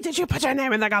 Harry, did you put your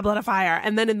name in the Goblet of Fire?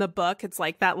 And then in the book, it's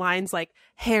like that line's like,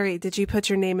 Harry, did you put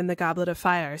your name in the Goblet of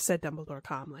Fire? Said Dumbledore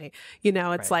calmly.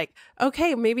 It's like,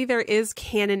 okay, maybe there is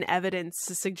canon evidence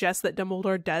to suggest that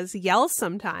Dumbledore does yell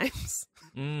sometimes.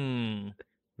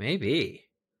 Maybe.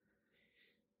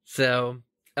 So...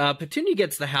 Petunia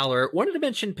gets the Howler. Wanted to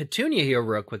mention Petunia here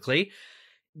real quickly.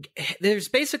 There's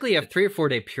basically a 3 or 4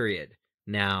 day period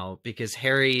now because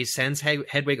Harry sends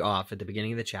Hedwig off at the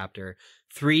beginning of the chapter.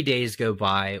 3 days go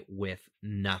by with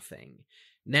nothing.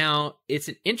 Now, it's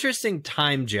an interesting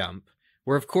time jump.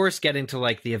 We're, of course, getting to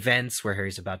like the events where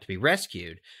Harry's about to be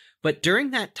rescued. But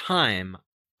during that time,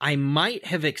 I might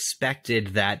have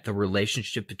expected that the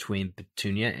relationship between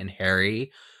Petunia and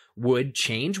Harry would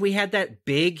change. We had that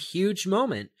big, huge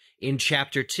moment in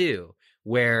chapter 2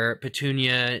 where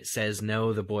Petunia says,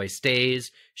 no, the boy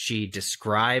stays. She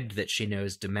described that she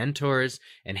knows Dementors,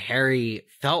 and Harry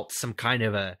felt some kind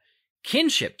of a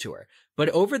kinship to her. But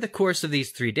over the course of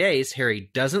these 3 days, Harry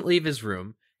doesn't leave his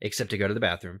room except to go to the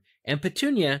bathroom, and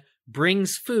Petunia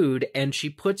brings food and she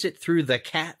puts it through the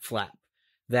cat flap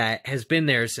that has been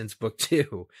there since book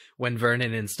 2 when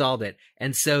Vernon installed it.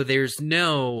 And so there's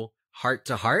no heart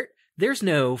to heart. There's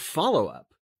no follow-up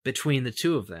between the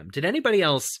two of them. Did anybody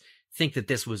else think that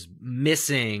this was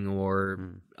missing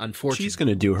or unfortunate? She's going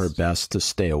to do her best to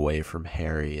stay away from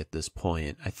Harry at this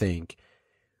point. I think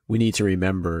we need to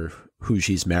remember who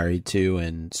she's married to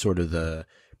and sort of the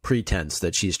pretense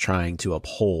that she's trying to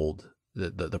uphold,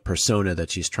 the persona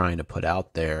that she's trying to put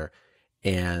out there.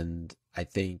 And I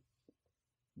think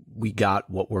we got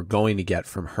what we're going to get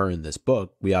from her in this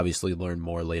book. We obviously learn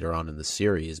more later on in the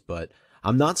series, but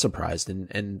I'm not surprised.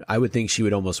 And I would think she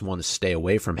would almost want to stay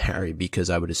away from Harry because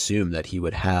I would assume that he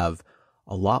would have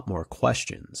a lot more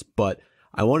questions. But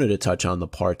I wanted to touch on the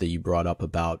part that you brought up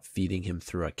about feeding him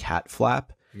through a cat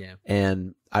flap. Yeah.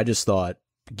 And I just thought,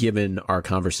 given our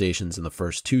conversations in the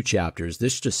first 2 chapters,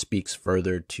 this just speaks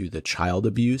further to the child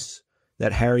abuse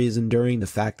that Harry is enduring, the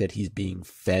fact that he's being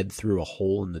fed through a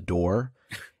hole in the door.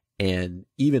 And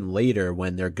even later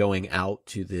when they're going out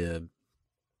to the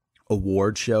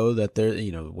award show that they're,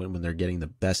 when they're getting the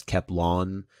best kept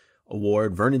lawn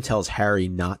award, Vernon tells Harry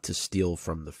not to steal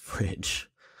from the fridge.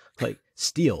 Like,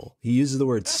 steal. He uses the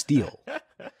word steal.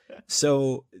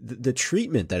 So the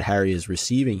treatment that Harry is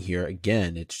receiving here,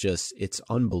 again, it's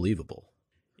unbelievable.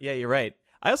 Yeah, you're right.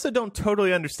 I also don't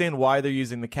totally understand why they're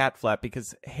using the cat flap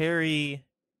because Harry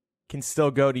can still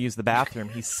go to use the bathroom.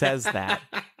 He says that.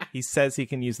 He says he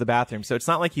can use the bathroom. So it's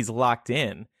not like he's locked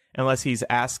in unless he's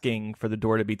asking for the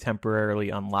door to be temporarily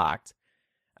unlocked.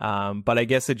 But I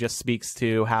guess it just speaks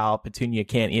to how Petunia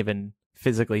can't even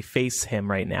physically face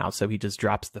him right now. So she just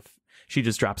drops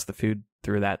the food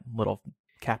through that little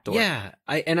captor. Yeah,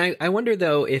 I wonder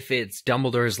though if it's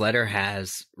Dumbledore's letter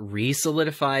has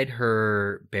re-solidified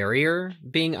her barrier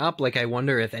being up. Like, I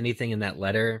wonder if anything in that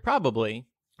letter Probably.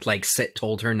 like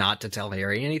told her not to tell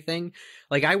Harry anything.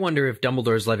 Like, I wonder if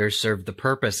Dumbledore's letter served the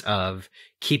purpose of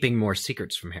keeping more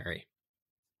secrets from Harry.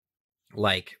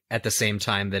 Like, at the same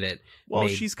time that it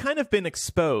she's kind of been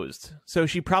exposed, so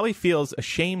she probably feels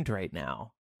ashamed right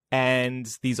now. And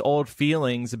these old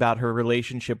feelings about her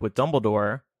relationship with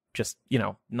Dumbledore, just,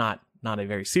 not a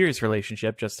very serious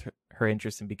relationship, just her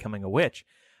interest in becoming a witch,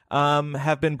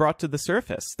 have been brought to the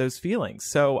surface, those feelings.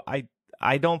 So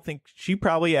I don't think she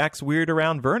probably acts weird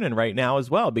around Vernon right now as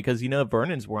well, because,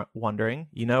 Vernon's wondering,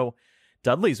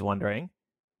 Dudley's wondering.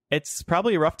 It's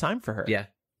probably a rough time for her. Yeah,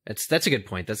 that's a good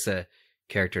point. That's a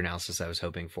character analysis I was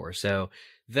hoping for. So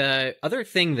the other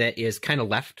thing that is kind of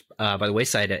left by the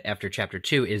wayside after chapter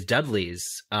 2 is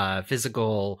Dudley's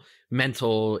physical,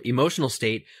 mental, emotional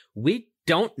state. We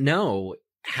don't know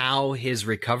how his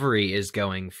recovery is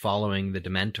going following the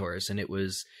Dementors. And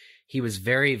he was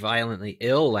very violently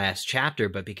ill last chapter,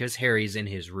 but because Harry's in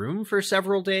his room for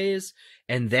several days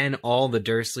and then all the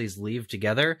Dursleys leave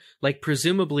together, like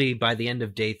presumably by the end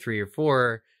of day 3 or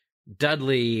 4,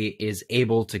 Dudley is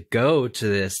able to go to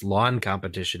this lawn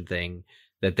competition thing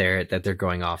that they're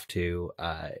going off to.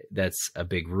 That's a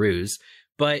big ruse,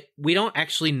 but we don't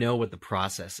actually know what the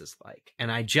process is like.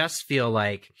 And I just feel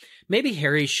like maybe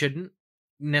Harry shouldn't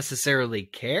necessarily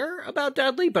care about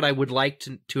Dudley, but I would like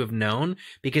to have known,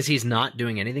 because he's not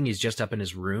doing anything. He's just up in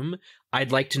his room.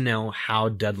 I'd like to know how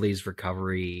Dudley's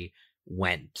recovery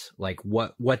went, like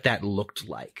what that looked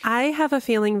like. I have a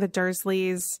feeling the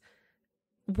Dursleys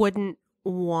wouldn't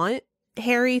want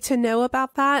Harry to know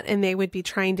about that, and they would be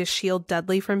trying to shield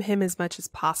Dudley from him as much as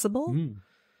possible,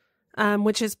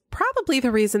 which is probably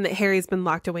the reason that Harry's been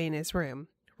locked away in his room,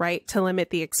 right? To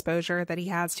limit the exposure that he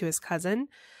has to his cousin.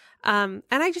 And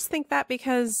I just think that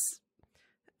because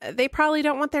they probably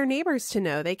don't want their neighbors to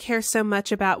know. They care so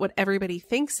much about what everybody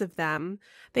thinks of them.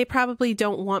 They probably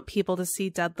don't want people to see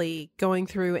Dudley going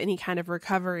through any kind of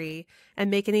recovery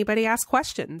and make anybody ask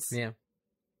questions. Yeah.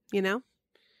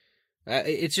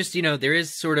 It's just, there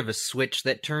is sort of a switch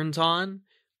that turns on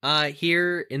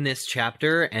here in this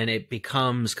chapter, and it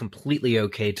becomes completely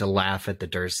okay to laugh at the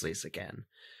Dursleys again,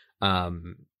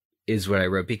 is what I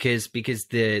wrote, because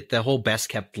the whole best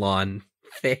kept lawn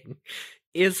thing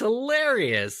is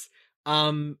hilarious.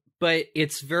 But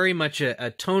it's very much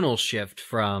a tonal shift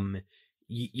from,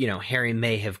 Harry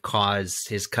may have caused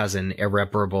his cousin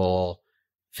irreparable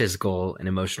physical and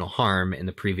emotional harm in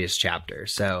the previous chapter.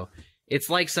 So it's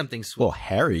like something sweet. Well,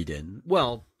 Harry didn't.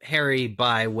 Well, Harry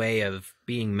by way of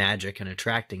being magic and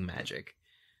attracting magic.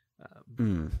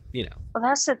 Well,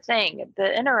 that's the thing.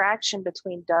 The interaction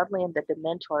between Dudley and the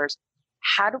Dementors,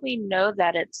 how do we know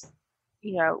that it's,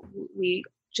 we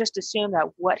just assume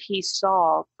that what he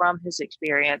saw from his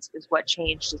experience is what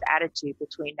changed his attitude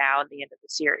between now and the end of the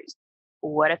series.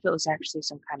 What if it was actually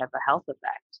some kind of a health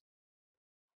effect?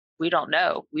 We don't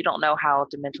know. We don't know how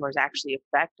Dementors actually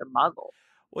affect a Muggle.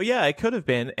 Well, yeah, it could have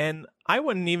been. And I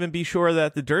wouldn't even be sure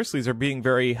that the Dursleys are being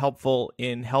very helpful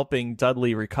in helping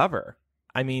Dudley recover.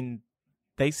 I mean,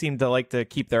 they seem to like to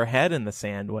keep their head in the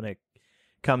sand when it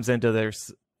comes to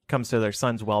their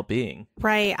son's well-being.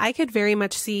 Right. I could very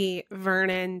much see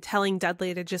Vernon telling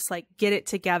Dudley to just get it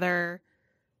together.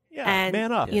 Yeah, and,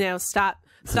 man up.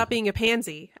 Stop being a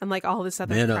pansy and all this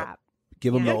other Man crap. up.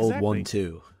 Give him the old exactly. 1,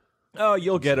 2. Oh,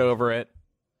 you'll get over it.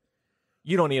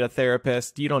 You don't need a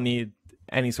therapist. You don't need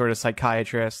any sort of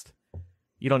psychiatrist.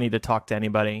 You don't need to talk to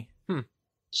anybody.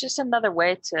 It's just another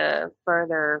way to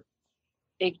further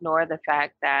ignore the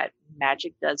fact that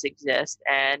magic does exist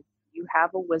and you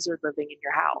have a wizard living in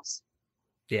your house.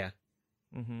 Yeah,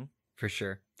 Mm-hmm. for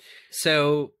sure.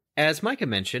 So, as Micah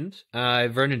mentioned,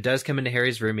 Vernon does come into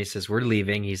Harry's room. He says, "We're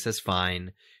leaving." He says,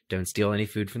 "Fine. Don't steal any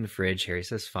food from the fridge." Harry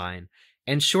says, "Fine."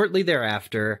 And shortly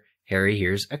thereafter, Harry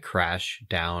hears a crash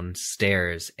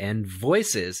downstairs and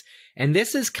voices. And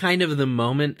this is kind of the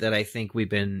moment that I think we've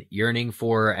been yearning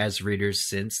for as readers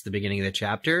since the beginning of the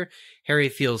chapter. Harry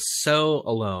feels so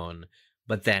alone,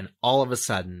 but then all of a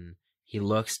sudden, he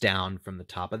looks down from the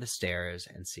top of the stairs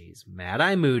and sees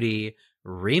Mad-Eye Moody,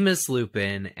 Remus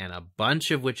Lupin, and a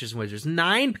bunch of witches and wizards.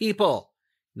 9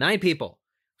 people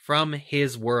from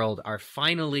his world are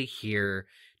finally here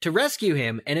to rescue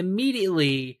him, and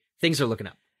immediately things are looking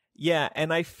up. Yeah,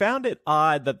 and I found it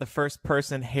odd that the first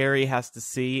person Harry has to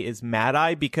see is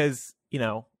Mad-Eye because,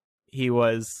 he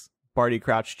was Barty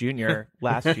Crouch Jr.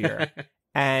 last year.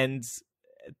 And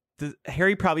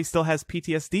Harry probably still has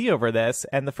PTSD over this,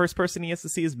 and the first person he has to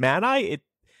see is Mad-Eye. It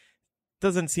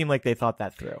doesn't seem like they thought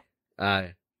that through.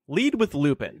 Lead with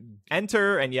Lupin.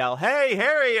 Enter and yell, "Hey,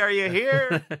 Harry, are you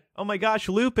here?" "Oh my gosh,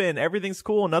 Lupin, everything's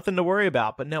cool, nothing to worry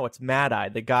about." But no, it's Mad-Eye,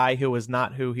 the guy who was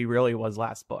not who he really was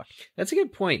last book. That's a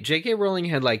good point. J.K. Rowling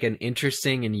had like an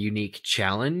interesting and unique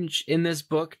challenge in this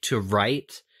book to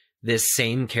write this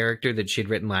same character that she'd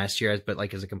written last year, but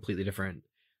like as a completely different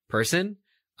person.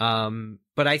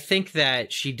 But I think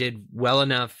that she did well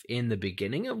enough in the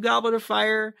beginning of Goblet of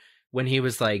Fire when he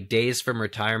was like days from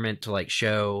retirement to like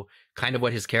show kind of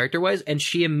what his character was. And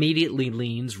she immediately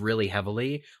leans really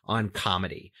heavily on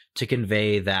comedy to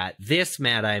convey that this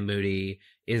Mad-Eye Moody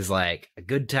is like a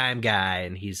good time guy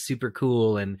and he's super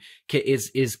cool and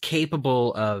is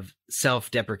capable of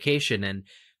self-deprecation. And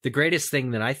the greatest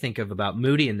thing that I think of about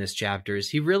Moody in this chapter is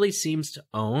he really seems to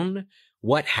own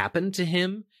what happened to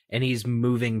him, and he's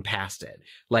moving past it.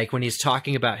 Like when he's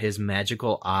talking about his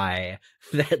magical eye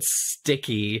that's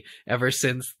sticky ever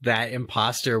since that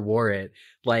imposter wore it,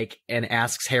 like, and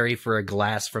asks Harry for a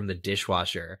glass from the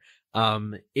dishwasher.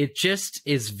 It just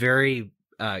is very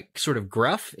sort of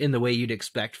gruff in the way you'd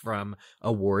expect from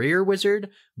a warrior wizard,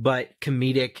 but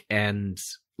comedic, and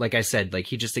like I said, like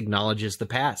he just acknowledges the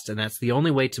past, and that's the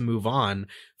only way to move on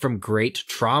from great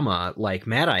trauma like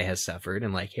Mad-Eye has suffered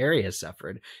and like Harry has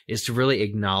suffered, is to really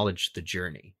acknowledge the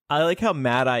journey. I like how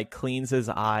Mad-Eye cleans his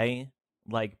eye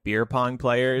like beer pong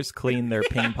players clean their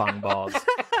ping pong balls.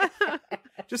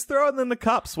 Just throw it in the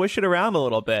cup, swish it around a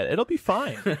little bit. It'll be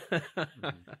fine.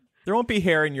 There won't be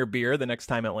hair in your beer the next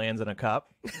time it lands in a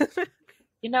cup.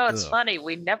 You know, it's funny.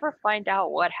 We never find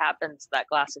out what happens to that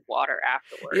glass of water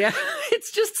afterwards. Yeah,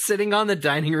 it's just sitting on the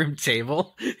dining room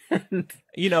table.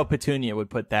 You know, Petunia would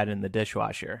put that in the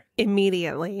dishwasher.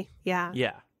 Immediately, yeah.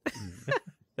 Yeah.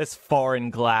 This foreign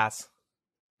glass.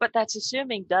 But that's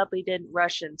assuming Dudley didn't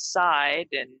rush inside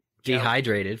and...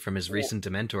 Dehydrated from his recent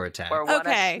Dementor attack. Or want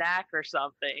a snack or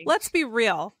something. Let's be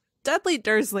real. Dudley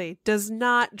Dursley does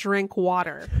not drink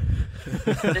water.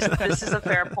 This is a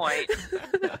fair point.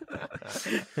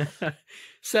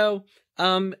 So,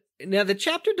 now the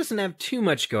chapter doesn't have too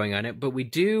much going on it, but we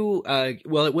do,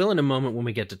 well, it will in a moment when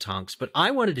we get to Tonks, but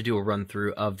I wanted to do a run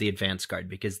through of the advance guard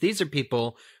because these are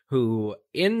people who,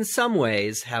 in some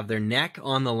ways, have their neck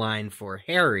on the line for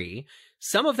Harry.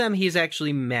 Some of them he's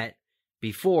actually met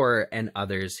before and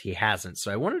others he hasn't.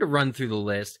 So I wanted to run through the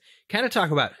list, kind of talk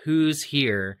about who's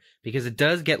here because it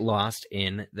does get lost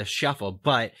in the shuffle.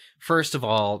 But first of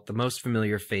all, the most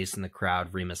familiar face in the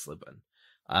crowd, Remus Lupin.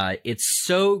 It's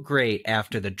so great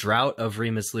after the drought of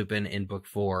Remus Lupin in book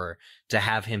 4 to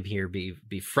have him here be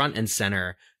front and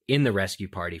center in the rescue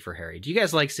party for Harry. Do you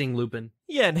guys like seeing Lupin?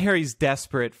 Yeah, and Harry's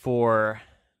desperate for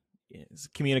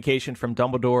communication from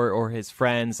Dumbledore or his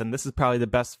friends, and this is probably the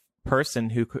best person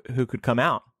who could come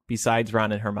out besides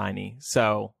Ron and Hermione.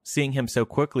 So seeing him so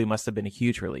quickly must have been a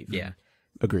huge relief. Yeah.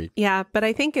 Agreed. Yeah, but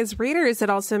I think as readers, it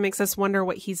also makes us wonder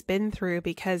what he's been through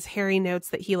because Harry notes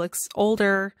that he looks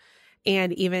older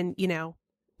and even,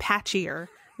 patchier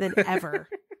than ever.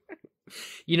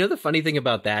 The funny thing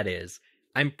about that is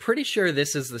I'm pretty sure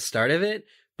this is the start of it,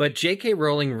 but J.K.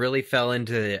 Rowling really fell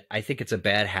into, I think it's a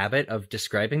bad habit of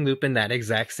describing Lupin that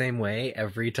exact same way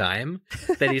every time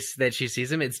that she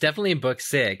sees him. It's definitely in book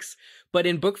 6, but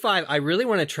in book 5, I really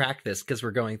want to track this because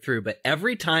we're going through, but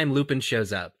every time Lupin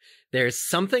shows up, there's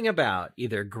something about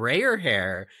either grayer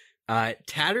hair,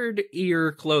 tattered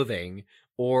ear clothing,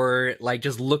 or like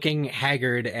just looking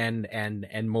haggard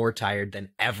and more tired than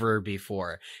ever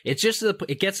before. It's just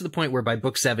it gets to the point where by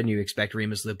book 7 you expect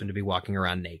Remus Lupin to be walking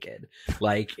around naked.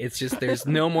 Like it's just there's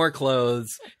no more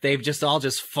clothes. They've just all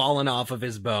fallen off of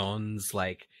his bones.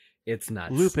 Like it's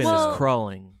nuts. Lupin is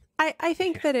crawling. I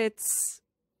think that it's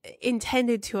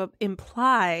intended to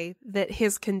imply that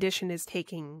his condition is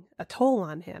taking a toll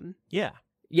on him. Yeah.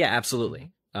 Yeah,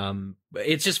 absolutely.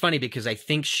 It's just funny because I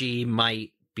think she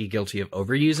might be guilty of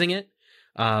overusing it.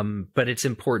 But it's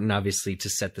important, obviously, to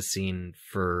set the scene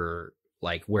for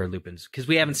like where Lupin's, because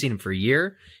we haven't seen him for a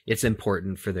year. It's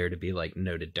important for there to be like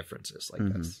noted differences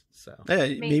like this. So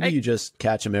maybe you just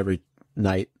catch him every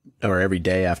night or every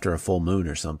day after a full moon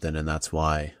or something, and that's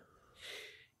why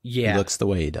he looks the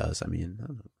way he does. I mean, I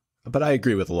don't know. But I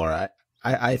agree with Laura.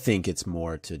 I think it's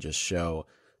more to just show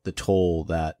the toll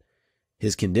that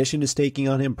his condition is taking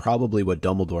on him. Probably what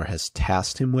Dumbledore has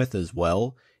tasked him with as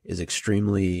well is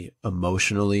extremely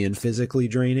emotionally and physically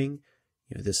draining.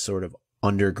 This sort of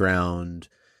underground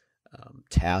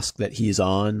task that he's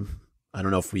on. I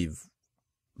don't know if we've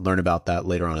learned about that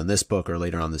later on in this book or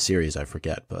later on in the series. I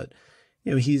forget, but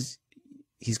he's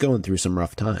going through some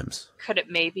rough times. Could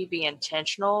it maybe be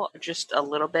intentional, just a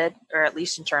little bit, or at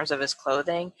least in terms of his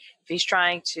clothing? If he's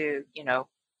trying to,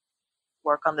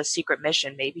 work on the secret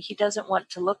mission, maybe he doesn't want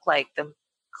to look like the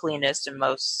cleanest and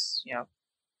most, Yeah,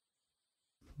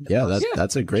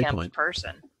 that's a great kempt point.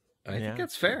 person. I think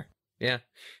that's fair. Yeah.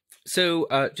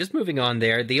 So, just moving on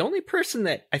there, the only person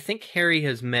that I think Harry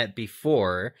has met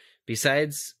before,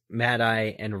 besides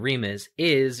Mad-Eye and Remus,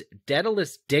 is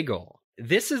Daedalus Diggle.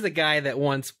 This is the guy that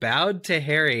once bowed to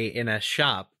Harry in a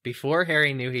shop before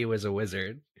Harry knew he was a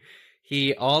wizard.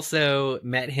 He also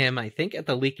met him, I think, at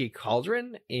the Leaky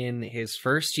Cauldron in his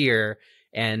first year.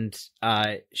 And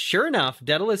sure enough,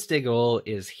 Daedalus Diggle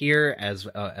is here as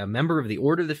a member of the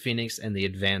Order of the Phoenix and the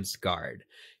Advanced Guard.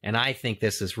 And I think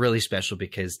this is really special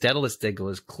because Daedalus Diggle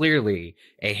is clearly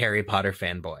a Harry Potter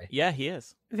fanboy. Yeah, he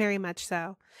is. Very much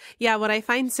so. Yeah, what I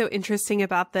find so interesting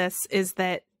about this is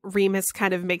that Remus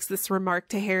kind of makes this remark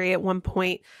to Harry at one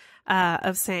point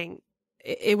of saying,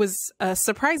 it was a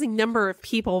surprising number of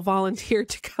people volunteered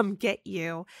to come get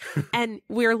you. And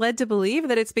we're led to believe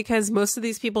that it's because most of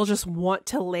these people just want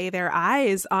to lay their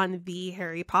eyes on the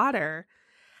Harry Potter.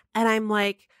 And I'm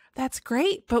like, that's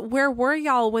great, but where were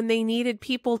y'all when they needed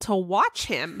people to watch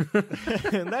him?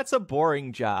 That's a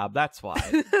boring job. That's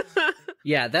why.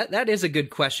 Yeah, that is a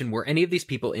good question. Were any of these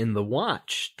people in the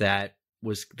watch that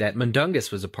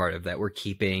Mundungus was a part of that were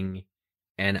keeping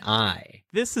an eye?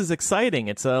 This is exciting.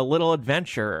 It's a little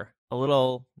adventure, a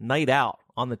little night out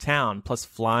on the town, plus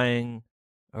flying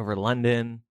over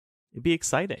London. It'd be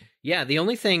exciting. Yeah, the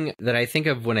only thing that I think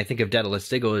of when I think of Daedalus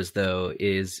Diggle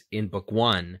is in book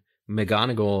 1,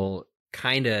 McGonagall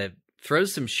kind of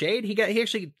throws some shade.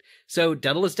 So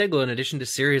Daedalus Diggle, in addition to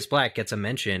Sirius Black, gets a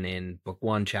mention in book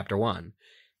 1, chapter 1.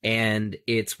 And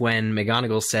it's when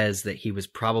McGonagall says that he was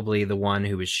probably the one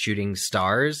who was shooting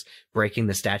stars, breaking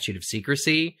the statute of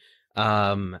secrecy,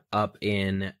 up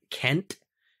in Kent.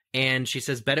 And she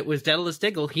says, bet it was Daedalus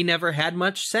Diggle. He never had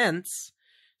much sense.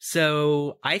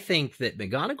 So I think that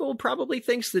McGonagall probably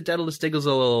thinks that Daedalus Diggle's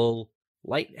a little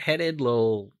lightheaded,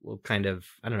 little kind of,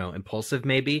 I don't know, impulsive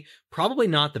maybe. Probably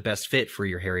not the best fit for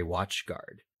your Harry Watch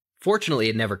Guard. Fortunately,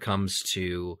 it never comes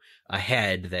to a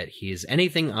head that he is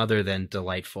anything other than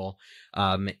delightful.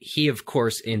 He, of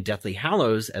course, in Deathly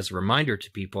Hallows, as a reminder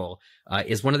to people,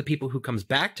 is one of the people who comes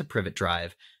back to Privet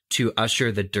Drive to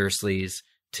usher the Dursleys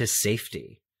to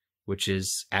safety, which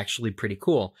is actually pretty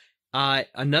cool.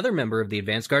 Another member of the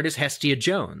Advanced Guard is Hestia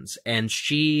Jones, and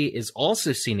she is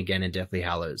also seen again in Deathly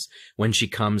Hallows when she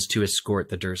comes to escort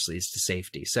the Dursleys to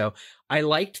safety. So I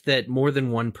liked that more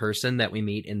than one person that we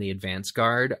meet in the Advanced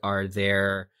Guard are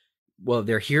there. Well,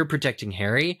 they're here protecting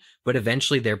Harry, but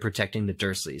eventually they're protecting the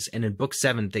Dursleys. And in book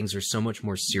 7, things are so much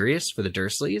more serious for the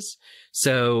Dursleys.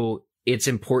 So it's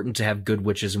important to have good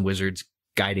witches and wizards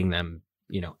guiding them,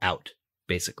 out,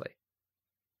 basically.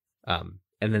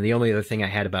 And then the only other thing I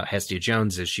had about Hestia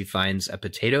Jones is she finds a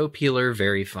potato peeler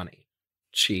very funny.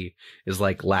 She is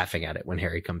like laughing at it when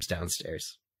Harry comes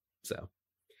downstairs. So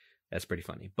that's pretty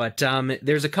funny. But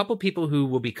there's a couple people who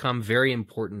will become very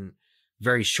important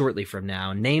very shortly from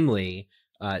now, namely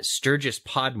Sturgis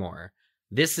Podmore.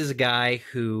 This is a guy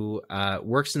who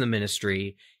works in the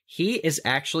ministry. He is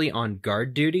actually on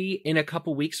guard duty in a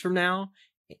couple weeks from now,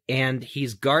 and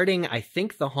he's guarding, I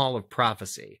think, the Hall of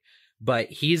Prophecy.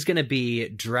 But he's going to be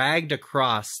dragged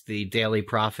across the Daily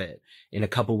Prophet in a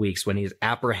couple weeks when he's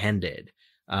apprehended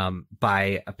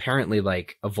by apparently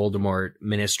like a Voldemort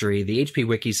ministry. The HP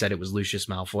Wiki said it was Lucius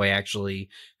Malfoy, actually,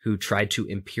 who tried to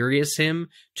imperious him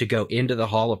to go into the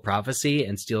Hall of Prophecy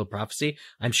and steal a prophecy.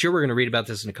 I'm sure we're going to read about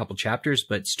this in a couple chapters,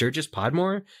 but Sturgis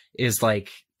Podmore is like,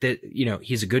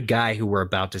 he's a good guy who we're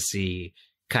about to see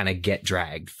kind of get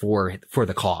dragged for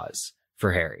the cause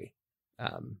for Harry.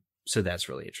 So that's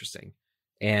really interesting.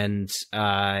 And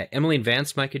Emmeline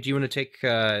Vance, Micah, do you want to take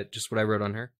just what I wrote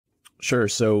on her? Sure.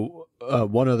 So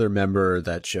one other member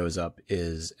that shows up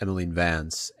is Emmeline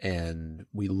Vance, and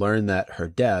we learn that her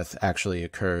death actually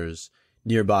occurs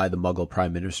nearby the Muggle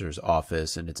Prime Minister's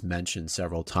office, and it's mentioned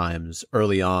several times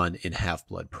early on in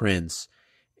Half-Blood Prince.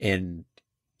 And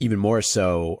even more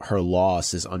so, her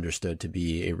loss is understood to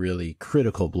be a really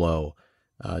critical blow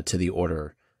to the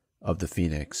Order of the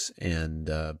Phoenix. And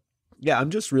yeah,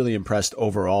 I'm just really impressed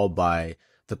overall by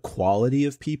the quality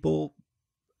of people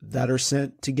that are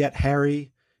sent to get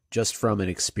Harry, just from an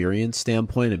experience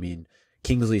standpoint. I mean,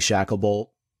 Kingsley Shacklebolt,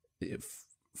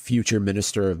 future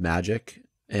Minister of Magic,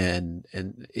 and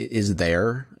is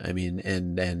there. I mean,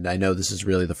 and I know this is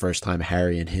really the first time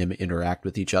Harry and him interact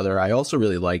with each other. I also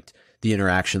really liked the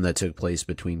interaction that took place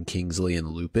between Kingsley and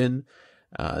Lupin,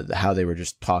 how they were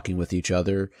just talking with each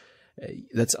other.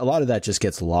 That's a lot of that just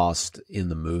gets lost in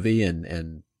the movie,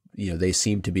 and they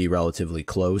seem to be relatively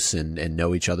close and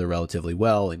know each other relatively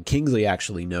well. And Kingsley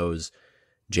actually knows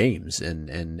James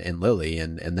and Lily,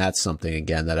 and that's something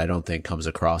again that I don't think comes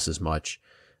across as much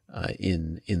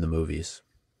in the movies.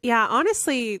 Yeah,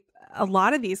 honestly, a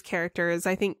lot of these characters,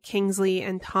 I think Kingsley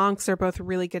and Tonks are both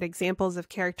really good examples of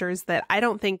characters that I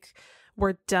don't think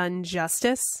were done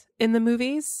justice in the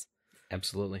movies.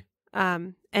 Absolutely.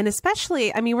 And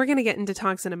especially, I mean, we're going to get into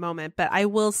Tonks in a moment, but I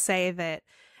will say that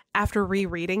after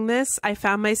rereading this, I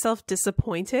found myself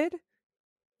disappointed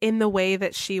in the way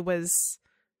that she was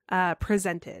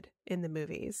presented in the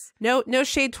movies. No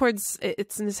shade towards,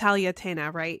 it's Natalia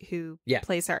Tena, right? Who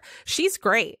plays her. She's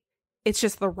great. It's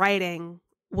just the writing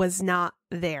was not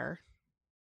there,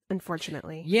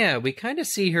 unfortunately. Yeah, we kind of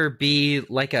see her be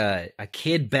like a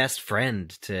kid best friend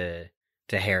to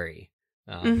Harry.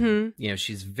 You know,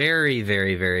 she's very,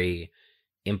 very, very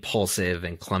impulsive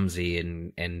and clumsy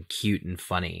and cute and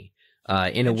funny.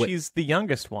 In a way, she's the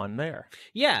youngest one there.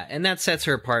 Yeah, and that sets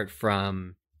her apart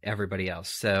from everybody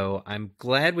else. So I'm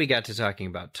glad we got to talking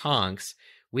about Tonks.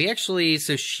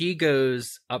 So she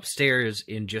goes upstairs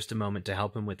in just a moment to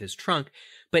help him with his trunk.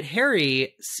 But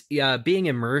Harry, being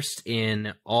immersed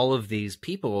in all of these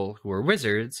people who are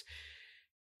wizards,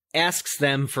 asks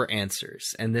them for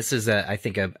answers. And this is, I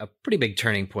think, a pretty big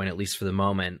turning point, at least for the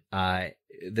moment.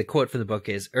 The quote from the book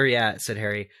is, yeah, said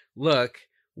Harry, look,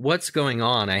 what's going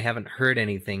on? I haven't heard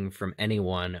anything from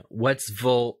anyone. What's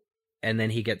Volt? And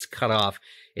then he gets cut off.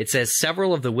 It says,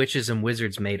 several of the witches and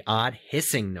wizards made odd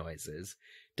hissing noises.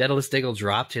 Daedalus Diggle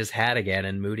dropped his hat again,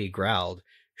 and Moody growled.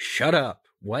 Shut up.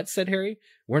 What? Said Harry.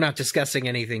 We're not discussing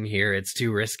anything here. It's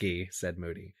too risky, said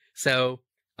Moody. So,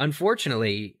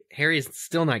 unfortunately, Harry is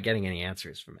still not getting any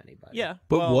answers from anybody. Yeah.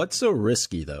 But what's so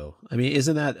risky, though? I mean,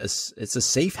 isn't that it's a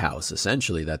safe house,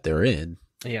 essentially, that they're in?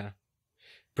 Yeah.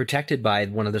 Protected by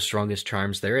one of the strongest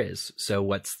charms there is. So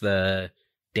what's the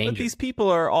danger? But these people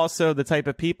are also the type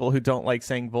of people who don't like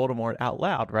saying Voldemort out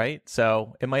loud, right?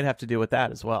 So it might have to do with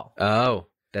that as well. Oh,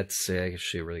 that's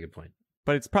actually a really good point.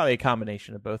 But it's probably a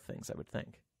combination of both things, I would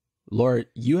think. Laura,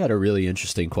 you had a really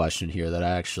interesting question here that I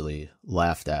actually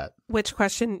laughed at. Which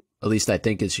question? At least I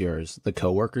think it's yours. The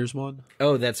coworkers one?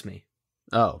 Oh, that's me.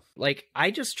 Oh. Like,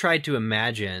 I just tried to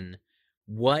imagine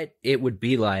what it would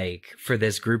be like for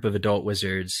this group of adult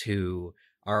wizards who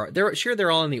are,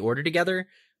 they're all in the order together,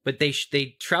 but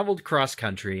they traveled cross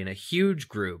country in a huge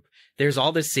group. There's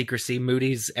all this secrecy.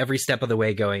 Moody's every step of the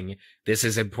way going, this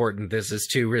is important. This is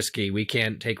too risky. We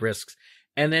can't take risks.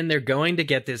 And then they're going to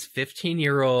get this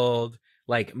 15-year-old,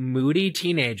 like, moody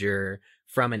teenager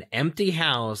from an empty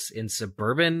house in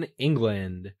suburban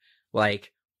England.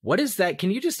 Like, what is that?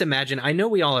 Can you just imagine? I know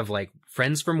we all have, like,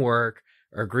 friends from work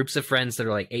or groups of friends that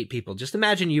are, like, 8 people. Just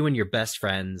imagine you and your best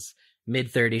friends,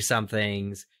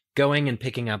 mid-30-somethings, going and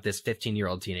picking up this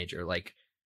 15-year-old teenager, like,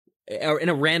 or in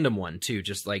a random one, too,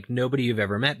 just, like, nobody you've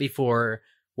ever met before.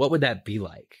 What would that be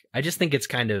like? I just think it's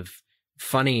kind of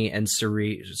funny and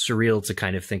surreal to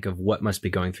kind of think of what must be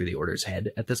going through the Order's head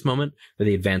at this moment, or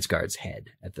the Advance Guard's head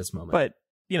at this moment. But,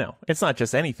 you know, it's not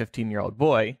just any 15-year-old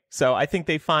boy, so I think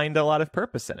they find a lot of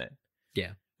purpose in it.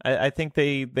 Yeah. I think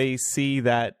they see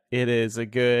that it is a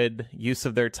good use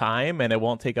of their time, and it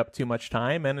won't take up too much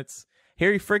time, and it's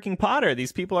Harry freaking Potter.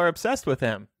 These people are obsessed with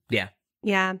him. Yeah.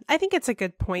 Yeah, I think it's a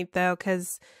good point, though,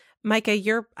 because, Micah,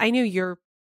 I knew you're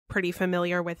pretty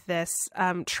familiar with this.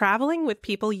 Traveling with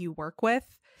people you work with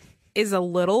is a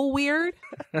little weird.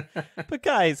 But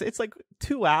guys, it's like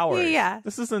 2 hours. Yeah.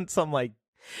 This isn't some like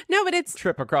no, but it's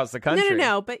trip across the country.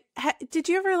 No. But did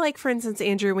you ever, like, for instance,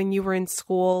 Andrew, when you were in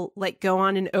school, like, go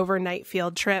on an overnight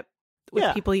field trip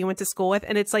with people you went to school with?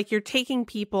 And it's like you're taking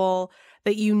people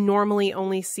that you normally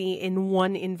only see in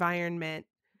one environment,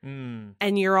 and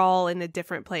you're all in a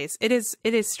different place. It is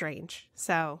strange.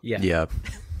 So yeah.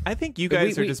 I think you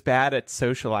guys are just bad at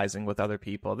socializing with other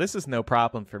people. This is no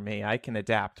problem for me. I can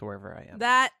adapt to wherever I am.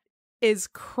 That is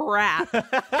crap.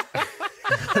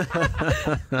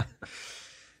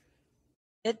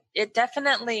 It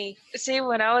definitely, see,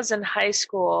 when I was in high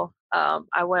school,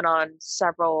 I went on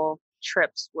several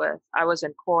trips I was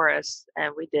in chorus,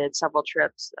 and we did several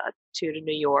trips, 2 to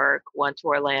New York, 1 to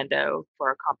Orlando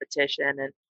for a competition.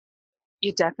 And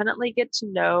you definitely get to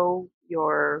know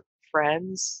your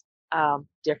friends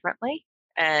differently,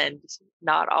 and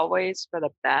not always for the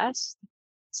best.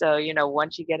 So, you know,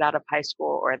 once you get out of high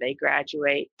school or they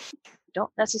graduate, you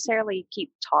don't necessarily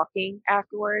keep talking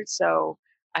afterwards. So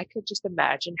I could just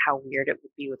imagine how weird it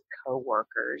would be with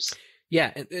coworkers.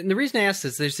 Yeah, and the reason I asked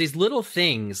is there's these little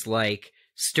things like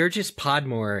Sturgis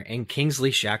Podmore and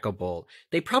Kingsley Shacklebolt.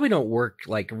 They probably don't work,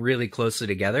 like, really closely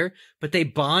together, but they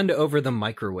bond over the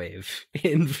microwave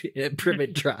in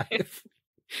Privet Drive.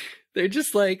 They're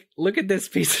just like, look at this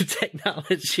piece of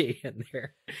technology, and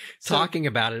they're talking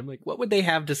about it. I'm like, what would they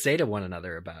have to say to one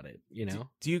another about it, you know?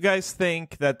 Do you guys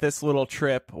think that this little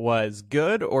trip was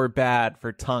good or bad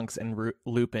for Tonks and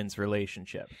Lupin's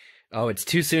relationship? Oh, it's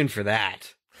too soon for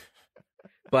that.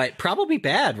 But probably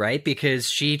bad, right? Because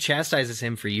she chastises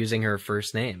him for using her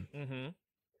first name. Mm-hmm.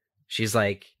 She's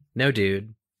like, no,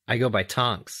 dude, I go by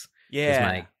Tonks. Yeah. Is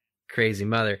my crazy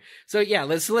mother. So yeah,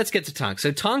 let's get to Tonks.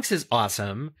 So Tonks is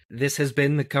awesome. This has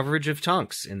been the coverage of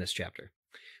Tonks in this chapter.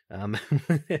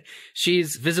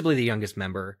 She's visibly the youngest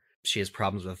member. She has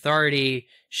problems with authority.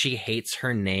 She hates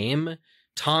her name.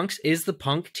 Tonks is the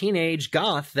punk teenage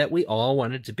goth that we all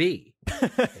wanted to be.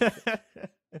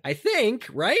 I think,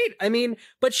 right? I mean,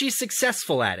 but she's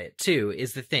successful at it too,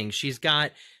 is the thing. She's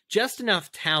got just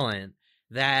enough talent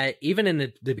that even in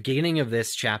the beginning of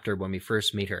this chapter, when we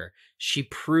first meet her, she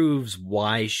proves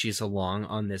why she's along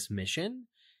on this mission.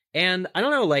 And I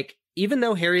don't know, like, even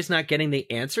though Harry's not getting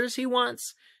the answers he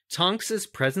wants, Tonks's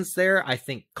presence there, I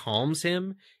think, calms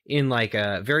him in like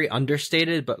a very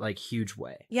understated but like huge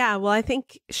way. Yeah, well, I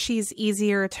think she's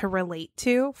easier to relate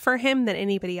to for him than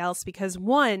anybody else because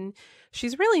one,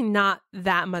 she's really not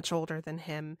that much older than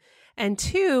him. And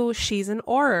two, she's an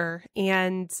Auror,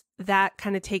 and that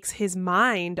kind of takes his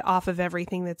mind off of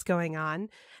everything that's going on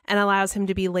and allows him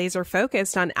to be laser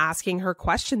focused on asking her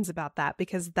questions about that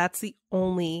because that's the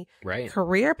only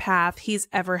career path he's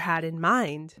ever had in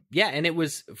mind. Yeah, and it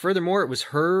was, furthermore, it was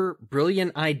her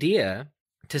brilliant idea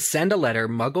to send a letter,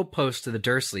 Muggle Post, to the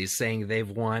Dursleys saying they've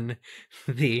won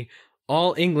the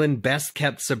All England Best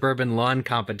Kept Suburban Lawn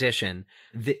competition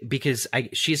because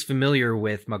she's familiar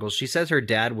with Muggles. She says her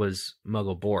dad was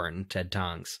Muggle born, Ted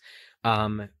Tongs.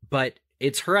 But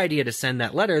it's her idea to send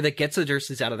that letter that gets the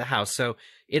Dursleys out of the house. So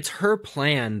it's her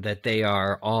plan that they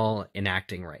are all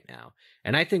enacting right now.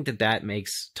 And I think that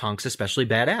makes Tonks especially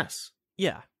badass.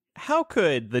 Yeah. How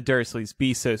could the Dursleys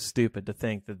be so stupid to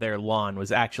think that their lawn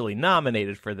was actually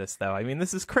nominated for this, though? I mean,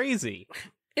 this is crazy.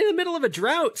 In the middle of a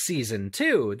drought season,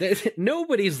 too.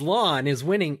 Nobody's lawn is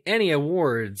winning any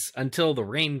awards until the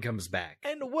rain comes back.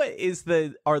 And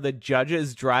are the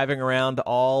judges driving around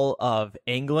all of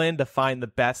England to find the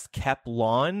best kept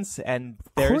lawns? And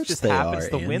theirs just happens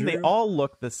to win. They all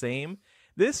look the same.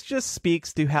 This just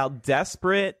speaks to how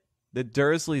desperate the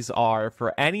Dursleys are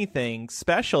for anything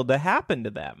special to happen to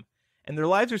them. And their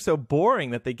lives are so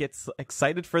boring that they get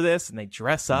excited for this and they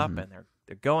dress up and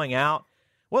they're going out.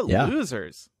 What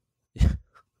losers.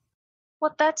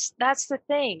 Well, that's the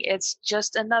thing. It's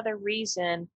just another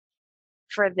reason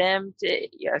for them to,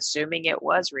 assuming it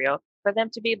was real, for them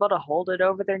to be able to hold it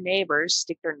over their neighbors,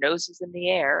 stick their noses in the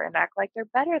air, and act like they're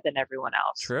better than everyone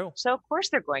else. True. So, of course,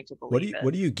 they're going to believe it.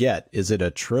 What do you get? Is it a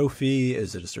trophy?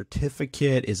 Is it a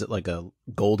certificate? Is it like a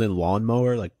golden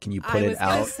lawnmower? Like, can you put it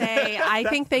out? I was going to say, I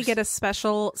think they get a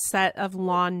special set of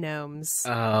lawn gnomes.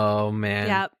 Oh, man.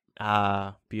 Yep.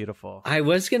 Ah, beautiful. I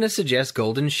was going to suggest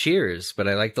golden shears, but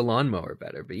I like the lawnmower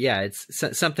better. But yeah, it's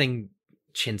something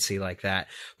chintzy like that.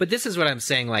 But this is what I'm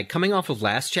saying, like, coming off of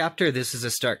last chapter, this is a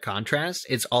stark contrast.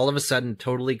 It's all of a sudden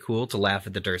totally cool to laugh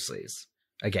at the Dursleys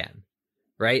again,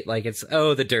 right? Like, it's,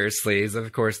 oh, the Dursleys,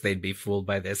 of course they'd be fooled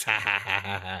by this, ha ha ha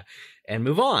ha ha, and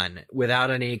move on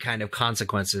without any kind of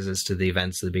consequences as to the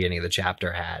events at the beginning of the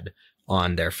chapter had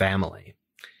on their family.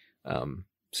 So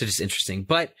just interesting.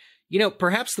 But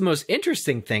perhaps the most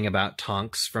interesting thing about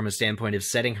Tonks from a standpoint of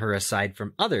setting her aside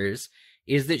from others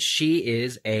is that she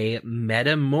is a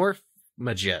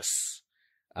metamorphagus,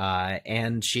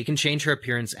 and she can change her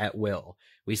appearance at will.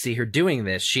 We see her doing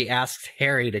this. She asks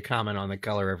Harry to comment on the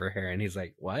color of her hair, and he's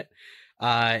like, what?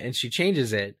 And she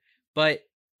changes it. But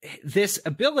this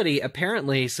ability,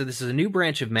 apparently, so this is a new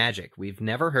branch of magic we've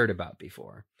never heard about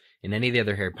before in any of the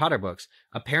other Harry Potter books.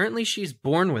 Apparently, she's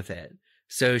born with it.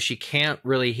 So she can't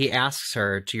really, he asks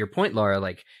her, to your point, Laura,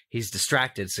 like, he's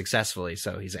distracted successfully,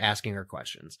 so he's asking her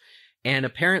questions. And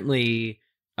apparently,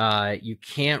 you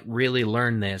can't really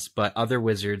learn this, but other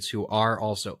wizards who are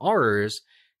also Aurors,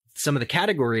 some of the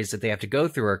categories that they have to go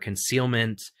through are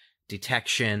concealment,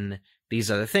 detection,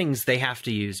 these other things. They have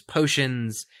to use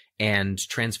potions and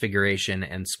transfiguration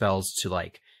and spells to,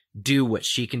 like, do what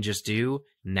she can just do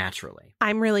naturally.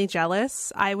 I'm really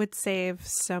jealous. I would save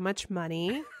so much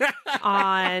money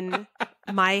on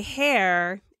my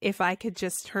hair if I could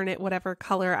just turn it whatever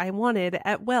color I wanted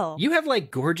at will. You have like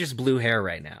gorgeous blue hair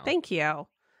right now. Thank you.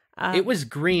 It was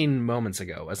green moments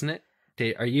ago, wasn't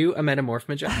it? Are you a metamorph?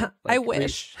 Like, I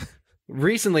wish.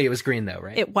 Recently it was green though,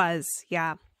 right? It was,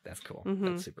 yeah. That's cool.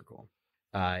 That's super cool.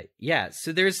 Yeah,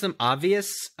 so there's some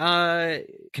obvious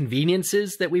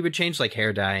conveniences that we would change, like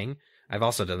hair dyeing. I've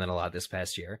also done that a lot this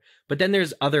past year. But then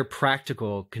there's other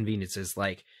practical conveniences,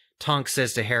 like Tonks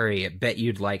says to Harry, "I bet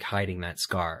you'd like hiding that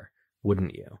scar,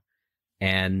 wouldn't you?"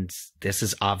 And this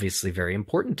is obviously very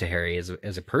important to Harry as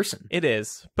a person. It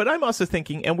is. But I'm also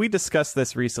thinking, and we discussed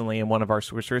this recently in one of our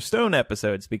Sorcerer's Stone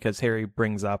episodes, because Harry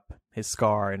brings up his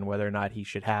scar and whether or not he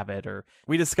should have it, or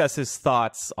we discuss his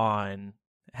thoughts on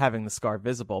having the scar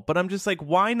visible. But I'm just like,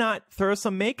 why not throw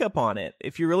some makeup on it?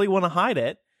 If you really want to hide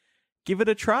it, give it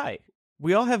a try.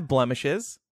 We all have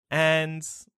blemishes, and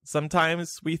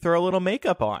sometimes we throw a little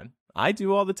makeup on. I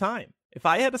do all the time. If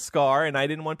I had a scar and I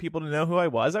didn't want people to know who I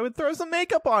was, I would throw some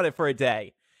makeup on it for a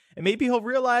day. And maybe he'll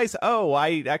realize, oh,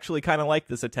 I actually kind of like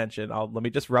this attention. Let me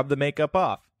just rub the makeup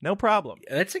off. No problem.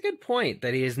 That's a good point,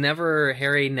 that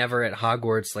Harry never at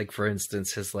Hogwarts, like, for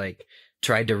instance, has, like,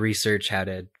 tried to research how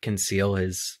to conceal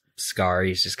his scar.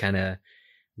 He's just kind of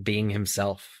being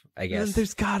himself, I guess.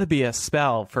 There's got to be a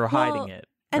spell for hiding it.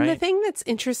 And right? the thing that's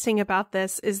interesting about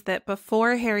this is that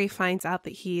before Harry finds out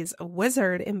that he's a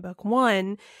wizard in book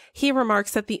 1, he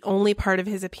remarks that the only part of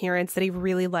his appearance that he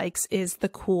really likes is the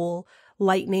cool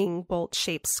lightning bolt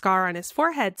shaped scar on his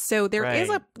forehead. So there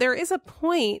is a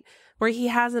point where he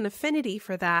has an affinity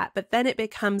for that, but then it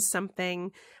becomes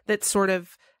something that sort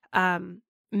of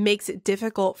makes it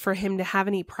difficult for him to have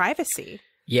any privacy.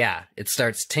 Yeah, it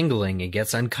starts tingling, it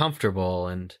gets uncomfortable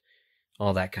and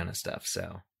all that kind of stuff.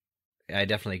 So I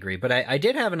definitely agree. But I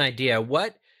did have an idea.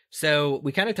 So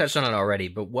we kind of touched on it already,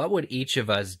 but what would each of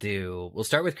us do? We'll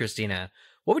start with Christina.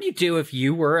 What would you do if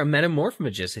you were a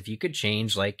metamorphmagus? If you could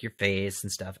change, like, your face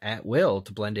and stuff at will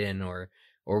to blend in or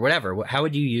whatever, how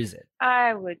would you use it?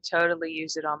 I would totally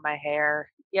use it on my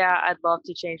hair. Yeah, I'd love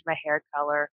to change my hair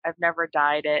color. I've never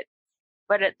dyed it.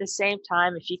 But at the same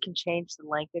time, if you can change the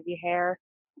length of your hair,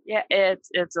 yeah,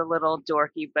 it's a little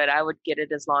dorky, but I would get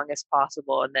it as long as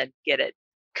possible and then get it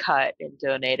cut and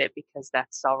donate it, because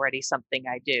that's already something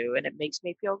I do and it makes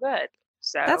me feel good.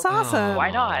 So that's awesome. Why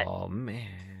not? Oh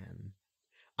man,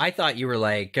 I thought you were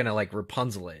like gonna like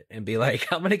Rapunzel it and be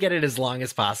like, I'm gonna get it as long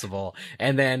as possible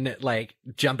and then like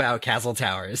jump out castle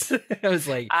towers. I was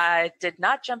like, I did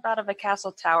not jump out of a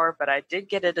castle tower, but I did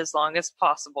get it as long as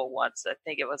possible once. I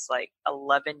think it was like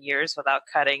 11 years without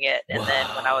cutting it, and then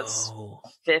when I was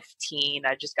 15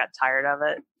 I just got tired of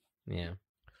it. Yeah.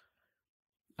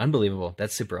 Unbelievable.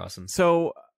 That's super awesome.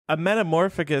 So a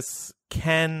metamorphagus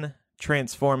can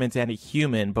transform into any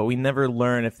human, but we never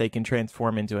learn if they can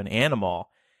transform into an animal.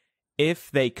 If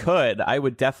they could, I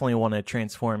would definitely want to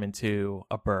transform into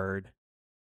a bird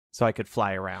so I could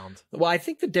fly around. Well, I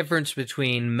think the difference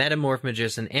between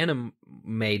Metamorphmagus and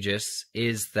Animagus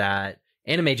is that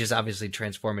Animagus obviously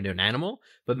transform into an animal,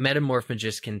 but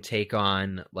Metamorphmagus can take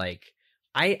on, like,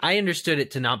 I understood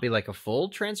it to not be like a full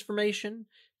transformation.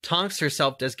 Tonks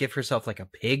herself does give herself like a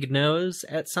pig nose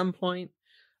at some point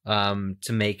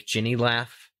to make Ginny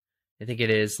laugh. I think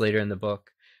it is later in the book.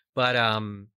 But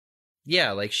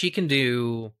yeah, like she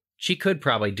could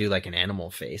probably do like an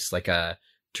animal face, like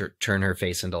turn her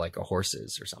face into like a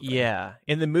horse's or something. Yeah.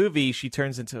 In the movie, she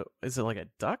turns into, is it like a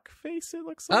duck face it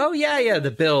looks like? Oh, yeah,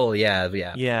 the bill.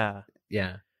 Yeah.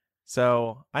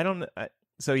 So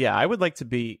I would like to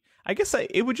be, I guess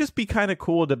it would just be kind of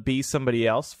cool to be somebody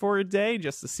else for a day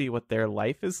just to see what their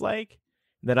life is like.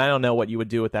 Then I don't know what you would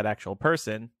do with that actual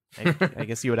person. I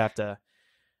guess you would have to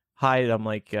hide them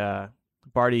like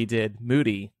Barty did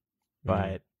Moody.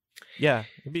 But yeah,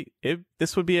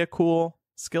 this would be a cool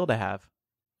skill to have.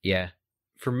 Yeah.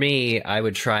 For me, I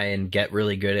would try and get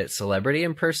really good at celebrity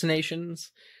impersonations.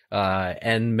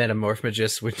 And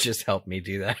Metamorphmagus would just help me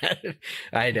do that.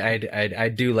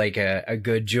 I'd do like a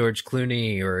good George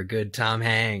Clooney or a good Tom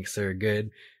Hanks or a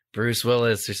good Bruce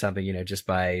Willis or something, just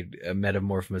by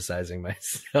metamorphosizing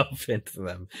myself into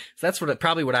them. So that's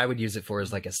probably what I would use it for,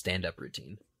 is like a stand-up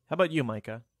routine. How about you,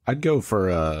 Micah? I'd go for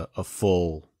a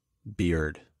full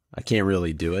beard. I can't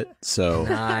really do it, so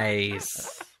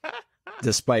nice.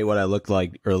 Despite what I looked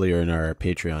like earlier in our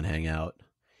Patreon hangout.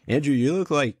 Andrew, you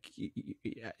look like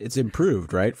it's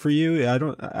improved, right, for you?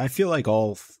 I feel like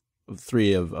all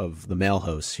three of the male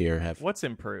hosts here have. What's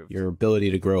improved? Your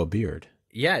ability to grow a beard.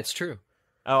 Yeah, it's true.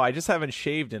 Oh, I just haven't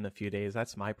shaved in a few days.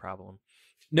 That's my problem.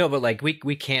 No, but like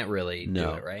we can't really do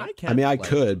it, right? I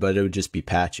could, but it would just be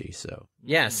patchy. So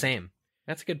yeah, same.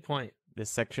 That's a good point. This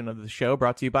section of the show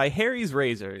brought to you by Harry's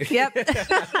Razors. Yep.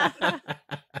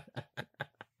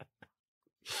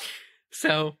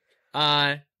 So,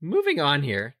 moving on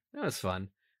here. That was fun.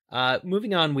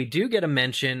 Moving on, we do get a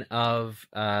mention of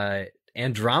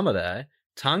Andromeda,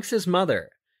 Tonks'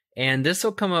 mother. And this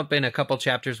will come up in a couple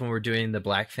chapters when we're doing the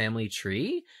Black family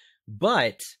tree.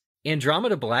 But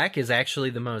Andromeda Black is actually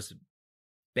the most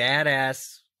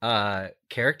badass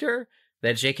character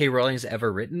that J.K. Rowling's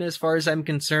ever written, as far as I'm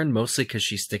concerned, mostly because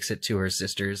she sticks it to her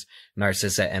sisters,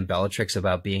 Narcissa and Bellatrix,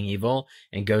 about being evil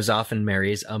and goes off and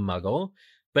marries a muggle.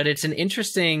 But it's an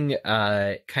interesting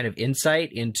kind of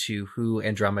insight into who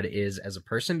Andromeda is as a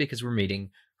person, because we're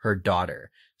meeting her daughter.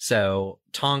 So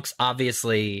Tonks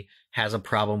obviously has a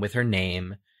problem with her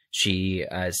name. She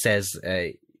says,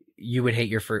 you would hate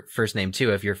your first name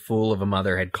too if your fool of a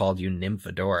mother had called you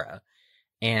Nymphadora.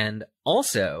 And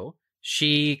also,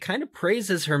 she kind of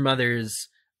praises her mother's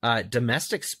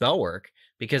domestic spell work,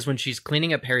 because when she's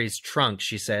cleaning up Harry's trunk,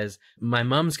 she says, my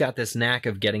mom's got this knack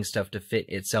of getting stuff to fit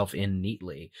itself in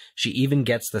neatly. She even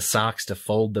gets the socks to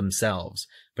fold themselves,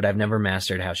 but I've never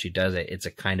mastered how she does it. It's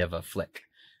a kind of a flick.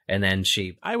 And then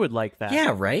I would like that.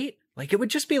 Yeah, right? Like, it would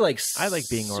just be like, I like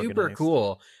being super organized.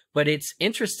 Cool. But it's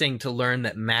interesting to learn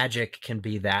that magic can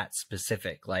be that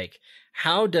specific. Like,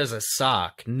 how does a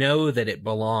sock know that it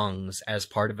belongs as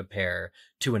part of a pair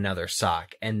to another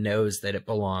sock and knows that it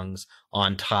belongs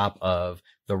on top of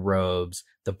the robes,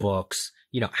 the books?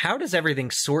 You know, how does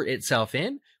everything sort itself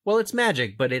in? Well, it's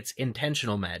magic, but it's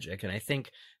intentional magic. And I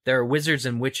think there are wizards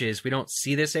and witches. We don't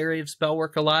see this area of spell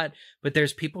work a lot, but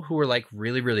there's people who are like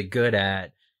really, really good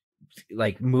at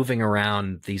like moving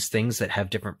around these things that have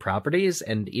different properties,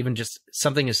 and even just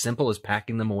something as simple as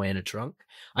packing them away in a trunk,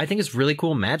 I think is really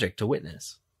cool magic to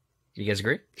witness. Do you guys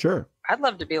agree? Sure. I'd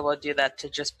love to be able to do that, to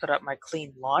just put up my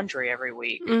clean laundry every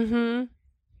week. Mm-hmm.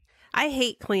 I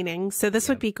hate cleaning, so this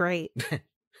would be great.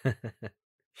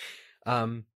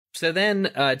 So then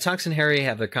Tonks and Harry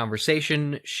have a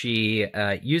conversation. She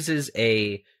uses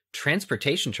a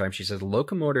transportation charm. She says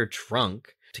locomotor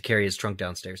trunk to carry his trunk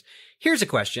downstairs. Here's a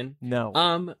question.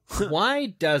 No. Why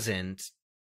doesn't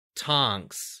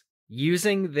Tonks,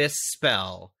 using this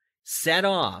spell, set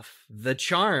off the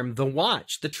charm, the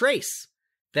watch, the trace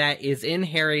that is in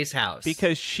Harry's house?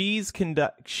 Because she's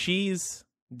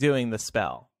doing the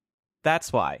spell.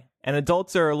 That's why. And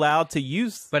adults are allowed to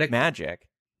use magic.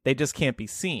 They just can't be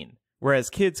seen. Whereas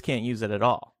kids can't use it at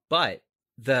all. But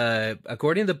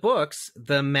according to the books,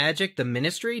 the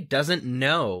ministry doesn't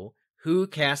know who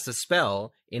casts a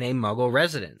spell in a muggle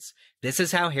residence. This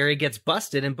is how Harry gets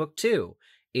busted in book 2,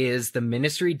 is the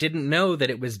ministry didn't know that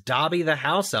it was Dobby the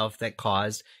house elf that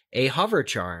caused a hover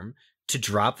charm to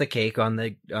drop the cake on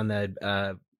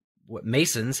the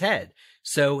Mason's head.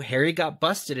 So Harry got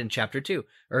busted in chapter 2,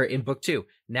 or in book 2.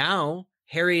 Now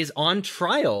Harry is on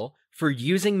trial for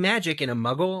using magic in a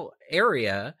muggle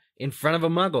area in front of a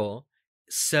muggle.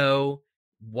 So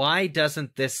why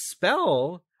doesn't this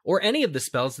spell, or any of the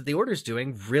spells that the Order's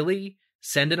doing, really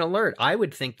send an alert? I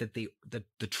would think that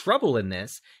the trouble in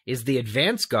this is the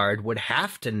advance guard would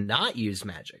have to not use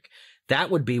magic. That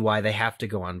would be why they have to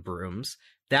go on brooms.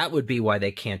 That would be why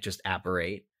they can't just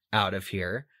apparate out of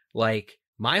here. Like,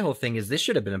 my whole thing is this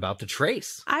should have been about the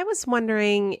trace. I was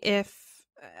wondering if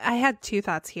I had two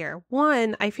thoughts here.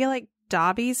 One, I feel like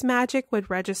Dobby's magic would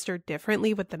register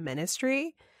differently with the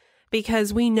ministry,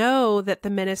 because we know that the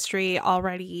ministry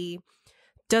already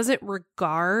doesn't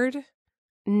regard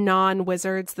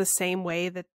non-wizards the same way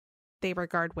that they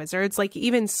regard wizards. Like,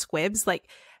 even squibs, like,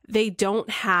 they don't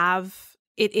have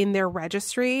it in their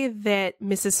registry that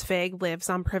Mrs. Fig lives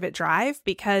on Privet Drive,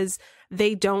 because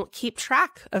they don't keep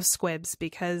track of squibs.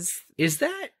 Because is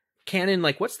that canon?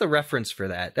 Like, what's the reference for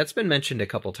that? That's been mentioned a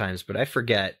couple times, but I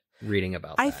forget reading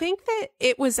about that. I think that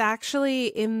it was actually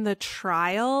in the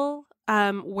trial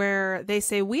where they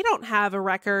say, we don't have a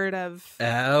record of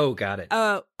got it,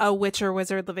 a witch or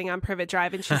wizard living on Privet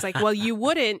Drive. And she's like, well, you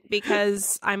wouldn't,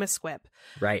 because I'm a squib.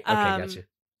 Right. Okay, gotcha.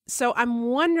 So I'm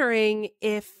wondering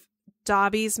if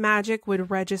Dobby's magic would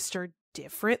register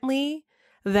differently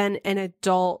than an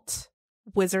adult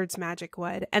wizard's magic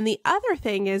would. And the other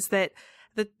thing is that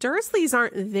the Dursleys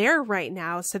aren't there right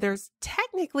now, so there's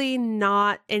technically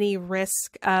not any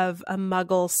risk of a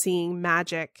muggle seeing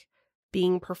magic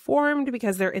being performed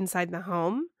because they're inside the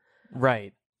home.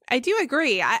 Right. I do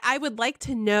agree. I would like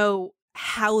to know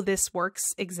how this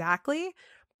works exactly,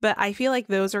 but I feel like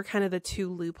those are kind of the two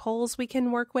loopholes we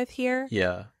can work with here.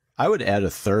 Yeah. I would add a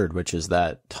third, which is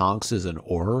that Tonks is an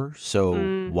Auror,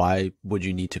 so why would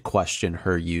you need to question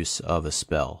her use of a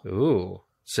spell? Ooh.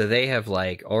 So they have,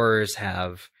 like, Aurors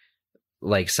have,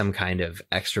 like, some kind of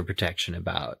extra protection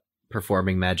about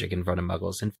performing magic in front of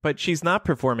muggles. But she's not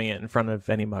performing it in front of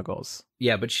any muggles.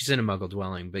 Yeah, but she's in a muggle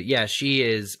dwelling. But yeah, she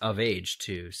is of age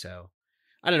too, so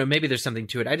I don't know, maybe there's something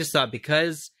to it. I just thought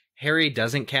because Harry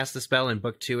doesn't cast the spell in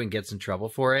book 2 and gets in trouble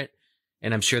for it,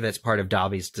 and I'm sure that's part of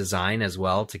Dobby's design as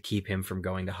well to keep him from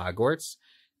going to Hogwarts,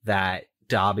 that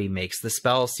Dobby makes the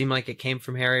spell seem like it came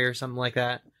from Harry or something like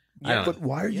that. Yeah, but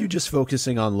why are you just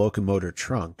focusing on locomotor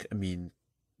trunk? I mean,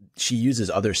 she uses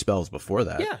other spells before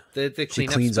that. Yeah, the she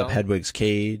cleanup cleans spell. up Hedwig's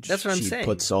cage. That's what I'm she saying.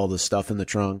 Puts all the stuff in the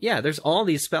trunk. Yeah, there's all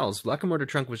these spells. Locomotor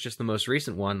trunk was just the most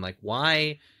recent one. Like,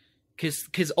 why?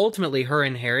 Because ultimately, her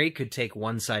and Harry could take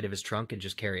one side of his trunk and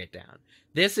just carry it down.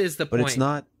 This is the point. But it's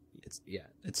not.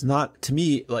 It's not, to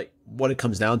me, like, what it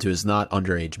comes down to is not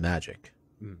underage magic.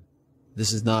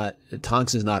 This is not,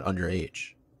 Tonks is not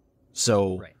underage.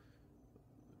 So right.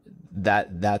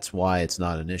 that's why it's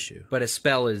not an issue. But a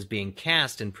spell is being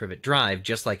cast in Privet Drive,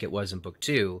 just like it was in Book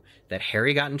 2, that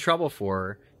Harry got in trouble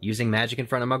for using magic in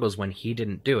front of Muggles when he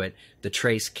didn't do it. The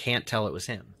Trace can't tell it was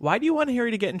him. Why do you want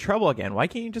Harry to get in trouble again? Why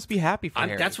can't you just be happy for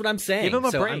Harry? That's what I'm saying. Give him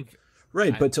a break.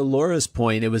 Right, but to Laura's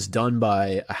point, it was done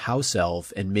by a house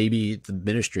elf, and maybe the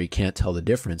Ministry can't tell the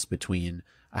difference between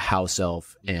a house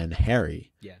elf and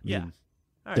Harry. Yeah. Yeah.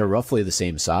 They're roughly the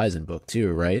same size in Book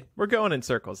 2, right? We're going in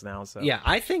circles now, so. Yeah,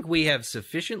 I think we have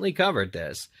sufficiently covered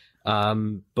this.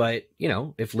 But, you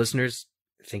know, if listeners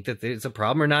think that it's a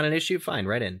problem or not an issue, fine,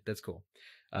 right in. That's cool.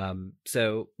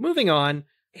 So moving on,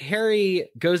 Harry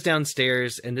goes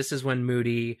downstairs, and this is when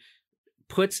Moody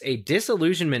puts a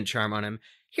disillusionment charm on him.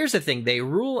 Here's the thing. They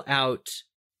rule out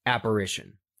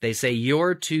apparition. They say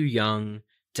you're too young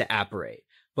to apparate.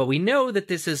 But we know that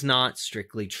this is not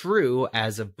strictly true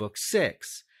as of Book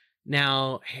 6.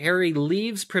 Now, Harry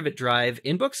leaves Privet Drive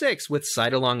in Book 6 with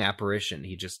sight-along apparition.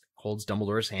 He just holds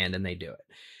Dumbledore's hand and they do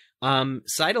it.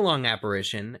 Sight-along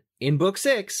apparition in Book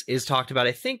 6 is talked about.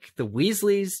 I think the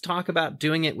Weasleys talk about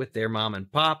doing it with their mom and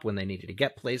pop when they needed to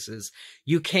get places.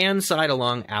 You can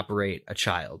sight-along apparate a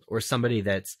child or somebody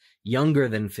that's younger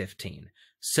than 15.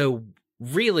 So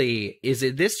really, is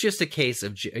this just a case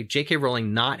of J.K.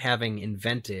 Rowling not having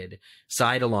invented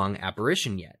side-along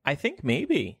apparition yet? I think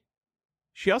maybe.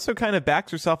 She also kind of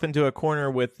backs herself into a corner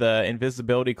with the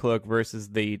invisibility cloak versus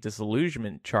the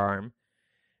disillusionment charm,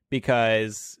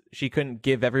 because she couldn't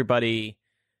give everybody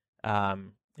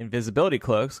invisibility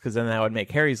cloaks, because then that would make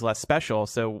Harry's less special.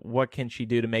 So what can she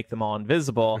do to make them all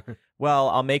invisible? Well,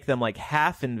 I'll make them like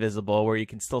half invisible, where you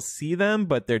can still see them,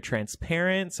 but they're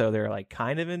transparent, so they're like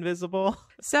kind of invisible.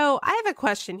 So I have a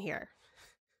question here.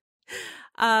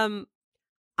 I'm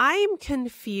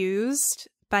confused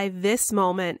by this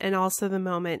moment and also the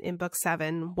moment in Book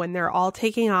 7 when they're all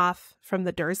taking off from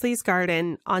the Dursleys'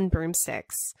 garden on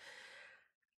broomsticks.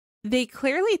 They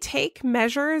clearly take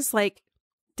measures like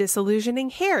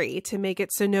disillusioning Harry to make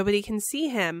it so nobody can see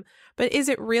him. But is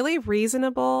it really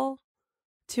reasonable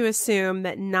to assume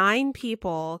that 9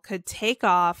 people could take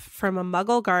off from a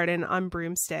Muggle garden on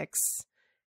broomsticks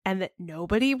and that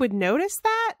nobody would notice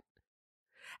that?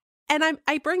 And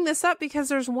I bring this up because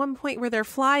there's one point where they're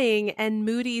flying and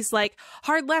Moody's like,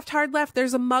 hard left,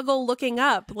 there's a Muggle looking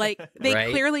up. Like, they Right?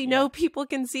 clearly know people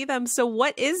can see them. So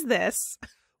what is this?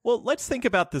 Well, let's think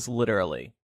about this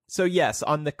literally. So yes,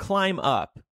 on the climb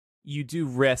up, you do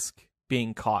risk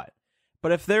being caught.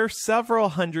 But if they're several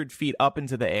hundred feet up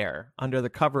into the air under the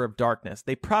cover of darkness,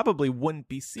 they probably wouldn't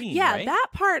be seen, Yeah, right? that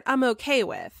part I'm okay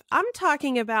with. I'm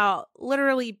talking about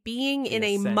literally being in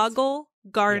a ascent. Muggle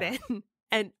garden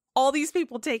and all these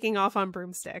people taking off on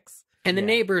broomsticks. And the Yeah.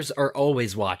 neighbors are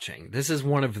always watching. This is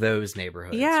one of those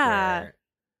neighborhoods. Yeah.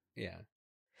 Yeah.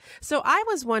 So I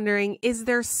was wondering, is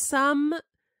there something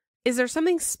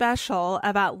special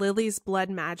about Lily's blood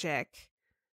magic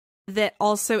that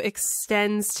also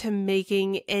extends to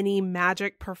making any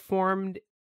magic performed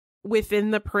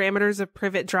within the parameters of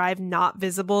Privet Drive not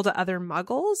visible to other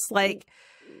Muggles? Like,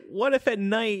 What if at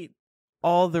night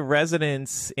all the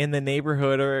residents in the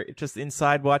neighborhood are just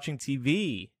inside watching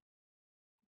TV?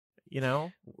 You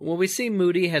know? Well, we see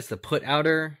Moody has the put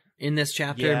outer in this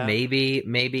chapter. Yeah.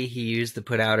 Maybe he used the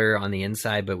put outer on the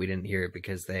inside, but we didn't hear it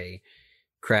because they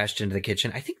crashed into the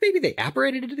kitchen. I think maybe they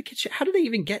apparated into the kitchen. How did they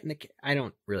even get in the kitchen? I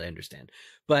don't really understand.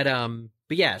 But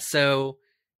yeah, so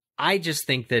I just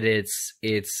think that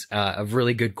it's a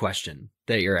really good question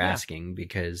that you're asking,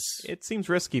 because It seems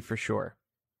risky for sure.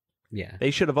 yeah. They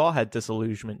should have all had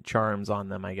disillusionment charms on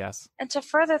them, I guess. And to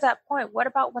further that point, what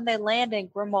about when they land in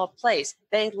Grimmauld Place?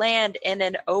 They land in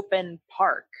an open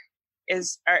park.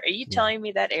 Are you telling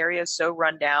me that area is so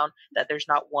run down that there's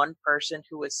not one person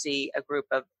who would see a group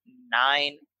of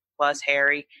 9 plus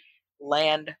Harry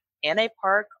land in a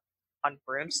park on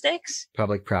broomsticks?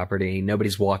 Public property.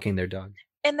 Nobody's walking their dog.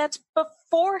 And that's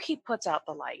before he puts out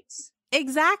the lights.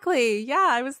 exactly. Yeah,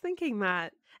 I was thinking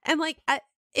that. And like,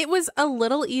 it was a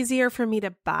little easier for me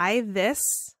to buy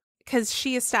this because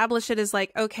she established it as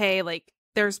like, okay, like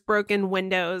there's broken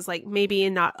windows, like maybe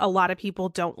not a lot of people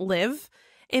don't live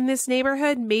in this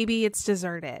neighborhood. Maybe it's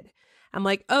deserted. I'm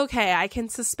like, okay, I can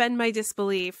suspend my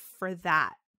disbelief for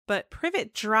that. but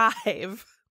Privet Drive,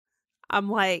 I'm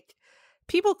like,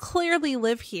 people clearly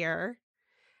live here.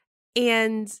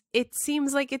 And it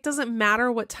seems like it doesn't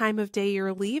matter what time of day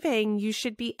you're leaving. You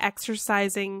should be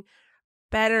exercising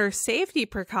better safety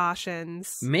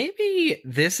precautions. Maybe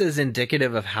this is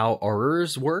indicative of how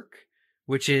Aurors work,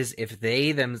 which is if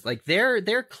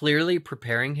they're clearly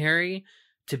preparing Harry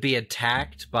to be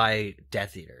attacked by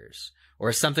Death Eaters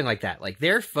or something like that. Like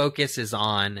their focus is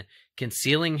on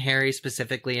concealing Harry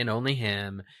specifically and only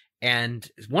him. And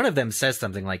one of them says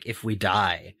something like, if we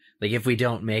die, like if we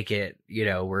don't make it,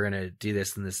 we're going to do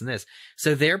this and this and this.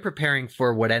 So they're preparing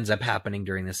for what ends up happening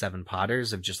during the Seven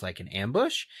Potters of just like an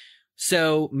ambush.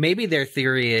 So maybe their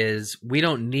theory is we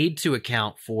don't need to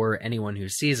account for anyone who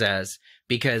sees us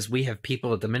because we have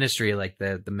people at the ministry, like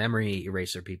the memory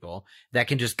eraser people, that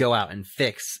can just go out and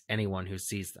fix anyone who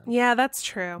sees them. Yeah, that's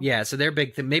true. Yeah, so they're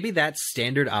big. Maybe that's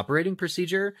standard operating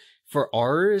procedure for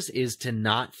ours is to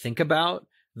not think about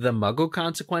the Muggle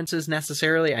consequences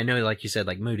necessarily. I know, like you said,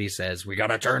 like Moody says, we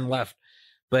gotta turn left.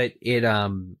 But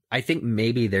I think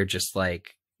maybe they're just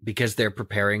like, because they're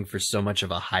preparing for so much of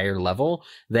a higher level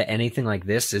that anything like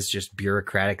this is just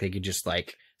bureaucratic. They could just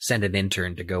like send an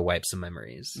intern to go wipe some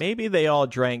memories. Maybe they all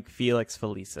drank Felix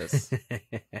Felicis.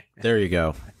 There you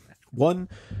go. One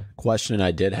question I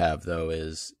did have, though,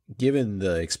 is given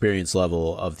the experience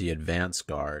level of the advanced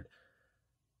guard,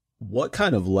 what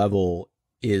kind of level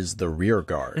is the rear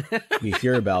guard? We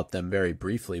hear about them very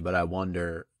briefly, but I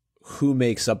wonder who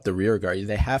makes up the rear guard.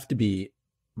 They have to be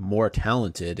more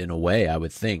talented in a way, I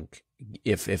would think,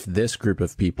 if this group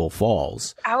of people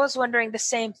falls. I was wondering the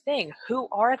same thing. Who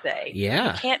are they?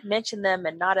 Yeah. You can't mention them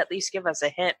and not at least give us a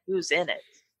hint who's in it.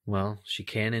 Well, she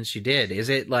can and she did. Is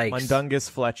it like Mundungus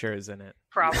Fletcher is in it.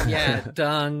 Probably. Yeah,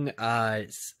 Dung,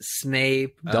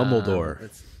 Snape,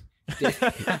 Dumbledore.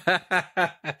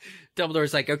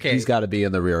 Dumbledore's like, okay, he's got to be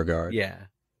in the rear guard. Yeah.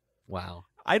 Wow.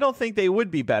 I don't think they would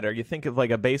be better. You think of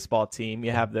like a baseball team,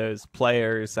 you have those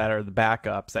players that are the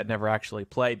backups that never actually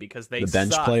play because they The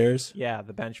bench suck. players? Yeah,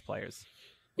 the bench players.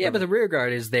 Yeah, but the rear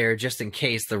guard is there just in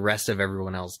case the rest of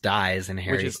everyone else dies and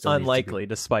Harry Which is still needs to unlikely,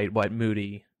 despite what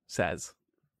Moody says.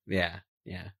 Yeah.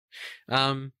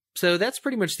 So that's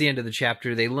pretty much the end of the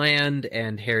chapter. They land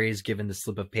and Harry's given the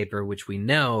slip of paper, which we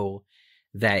know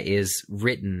that is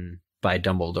written by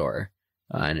Dumbledore.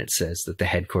 And it says that the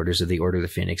headquarters of the Order of the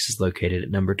Phoenix is located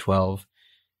at number 12,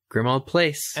 Grimmauld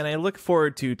Place. And I look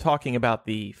forward to talking about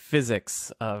the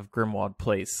physics of Grimmauld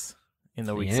Place in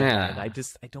the weeks ahead. I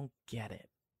don't get it.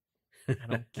 I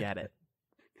don't get it.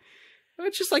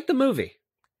 It's just like the movie,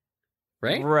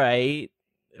 right? Right.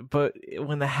 But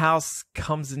when the house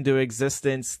comes into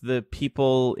existence, the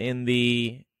people in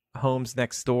the homes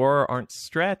next door aren't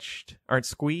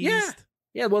squeezed.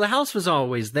 Yeah, well, the house was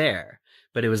always there,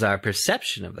 but it was our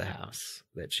perception of the house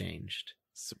that changed.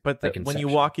 But when you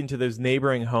walk into those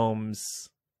neighboring homes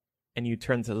and you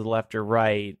turn to the left or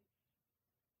right,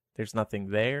 there's nothing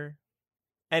there.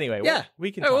 Anyway, yeah,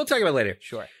 we can. We'll talk about it later.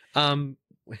 Sure.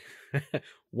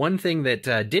 One thing that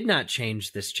did not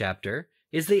change this chapter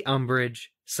is the Umbridge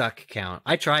suck count.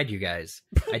 I tried, you guys.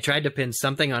 I tried to pin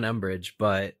something on Umbridge,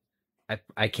 but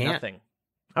I can't. Nothing.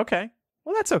 Okay.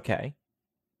 Well, that's okay.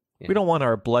 Yeah. We don't want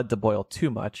our blood to boil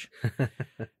too much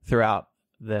throughout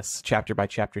this chapter by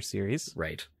chapter series.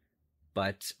 Right.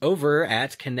 But over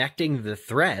at Connecting the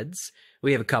Threads,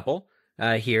 we have a couple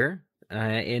here,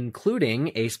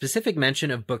 including a specific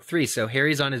mention of book 3. So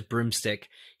Harry's on his broomstick.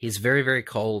 He's very, very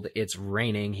cold. It's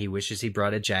raining. He wishes he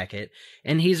brought a jacket.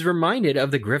 And he's reminded of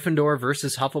the Gryffindor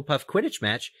versus Hufflepuff Quidditch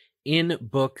match in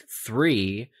book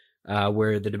 3,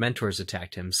 where the Dementors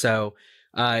attacked him. So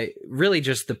really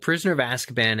just the Prisoner of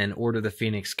Azkaban and Order of the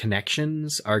Phoenix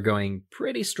connections are going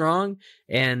pretty strong.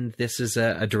 And this is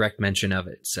a direct mention of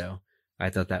it. So I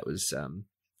thought that was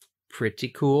pretty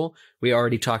cool. We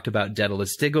already talked about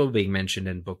Daedalus Diggle being mentioned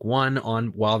in book 1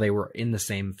 while they were in the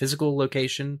same physical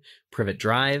location, Privet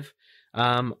Drive.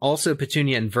 Also,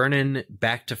 Petunia and Vernon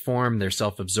back to form. Their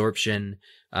self-absorption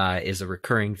is a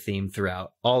recurring theme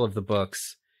throughout all of the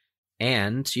books.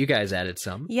 And you guys added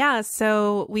some. Yeah,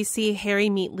 so we see Harry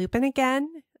meet Lupin again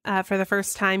for the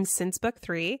first time since book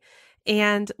 3.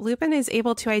 And Lupin is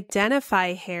able to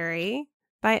identify Harry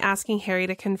by asking Harry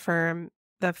to confirm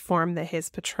the form that his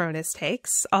Patronus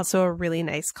takes. Also a really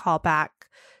nice callback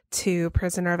to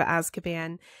Prisoner of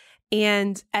Azkaban.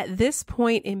 And at this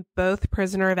point in both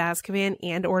Prisoner of Azkaban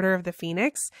and Order of the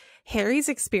Phoenix, Harry's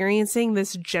experiencing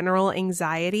this general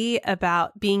anxiety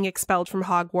about being expelled from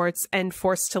Hogwarts and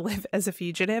forced to live as a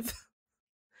fugitive.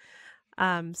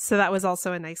 So that was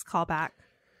also a nice callback.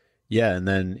 Yeah, and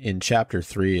then in chapter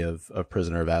 3 of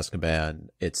Prisoner of Azkaban,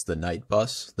 it's the night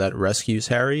bus that rescues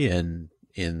Harry, and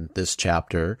in this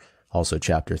chapter, also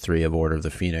chapter 3 of Order of the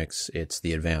Phoenix, it's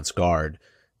the advance guard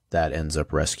that ends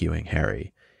up rescuing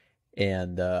Harry.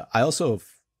 And I also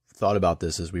thought about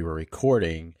this as we were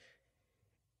recording.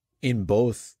 In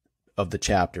both of the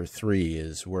chapter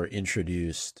 3s, we're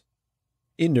introduced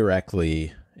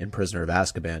indirectly in Prisoner of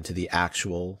Azkaban to the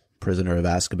actual Prisoner of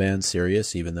Azkaban,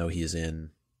 Sirius, even though he's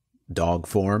in dog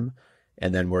form.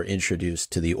 And then we're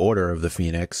introduced to the Order of the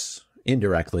Phoenix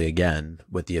indirectly again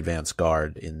with the advance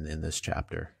guard in this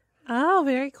chapter. Oh,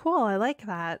 very cool. I like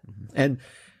that. And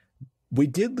we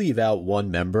did leave out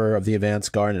one member of the advance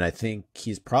guard, and I think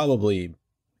he's probably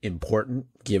important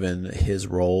given his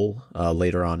role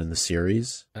later on in the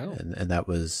series. Oh. And that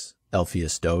was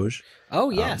Elphias Doge. Oh,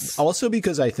 yes. Also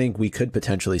because I think we could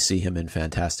potentially see him in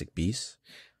Fantastic Beasts.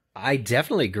 I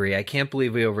definitely agree. I can't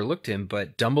believe we overlooked him,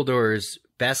 but Dumbledore's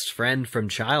best friend from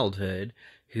childhood,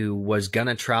 who was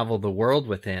gonna travel the world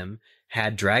with him,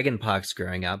 had dragonpox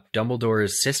growing up.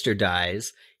 Dumbledore's sister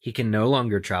dies. He can no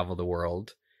longer travel the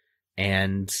world,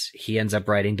 and he ends up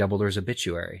writing Dumbledore's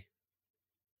obituary.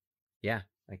 Yeah,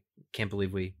 I can't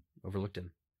believe we overlooked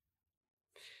him.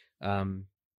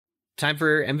 Time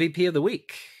for MVP of the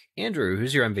week. Andrew,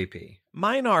 who's your MVP?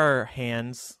 Mine are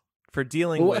hands for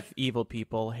dealing What? with evil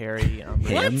people, Harry.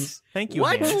 Hands? Thank you,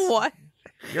 What? hands. What?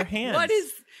 Your hands. What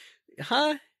is...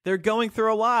 Huh? They're going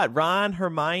through a lot. Ron,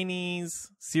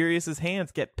 Hermione's, Sirius's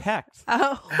hands get pecked.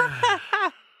 Oh.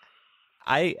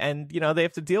 And they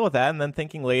have to deal with that, and then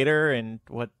thinking later and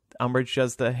what Umbridge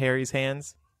does to Harry's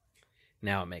hands.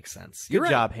 Now it makes sense. Good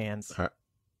job, hands.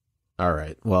 All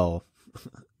right. Well,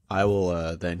 I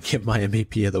will then give my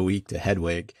MVP of the week to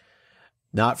Hedwig,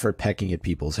 not for pecking at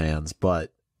people's hands,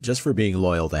 but just for being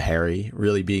loyal to Harry,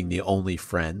 really being the only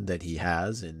friend that he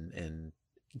has, and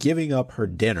giving up her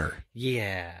dinner.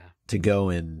 Yeah. To go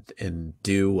and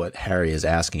do what Harry is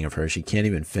asking of her. She can't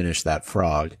even finish that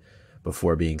frog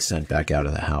before being sent back out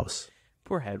of the house.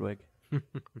 Poor Hedwig.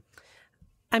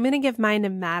 I'm going to give mine to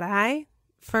Mad-Eye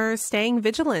for staying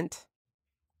vigilant.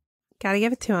 Gotta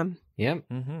give it to him. Yep.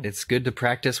 Mm-hmm. It's good to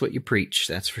practice what you preach,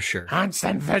 that's for sure.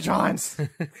 Constant vigilance.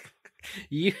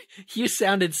 You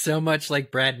sounded so much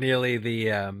like Brad Neely,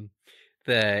 the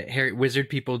Harry Wizard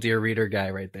People Dear Reader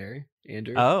guy right there,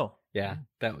 Andrew. Oh. Yeah,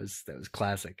 that was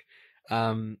classic.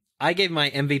 I gave my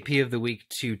MVP of the week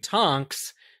to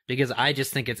Tonks because I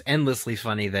just think it's endlessly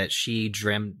funny that she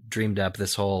dreamed up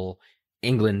this whole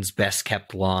England's best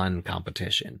kept lawn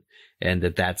competition, and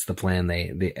that's the plan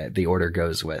the order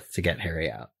goes with to get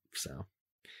Harry out. So,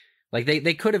 like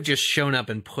they could have just shown up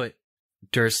and put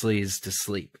Dursleys to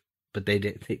sleep, but they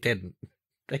didn't.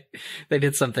 They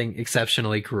did something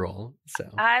exceptionally cruel. So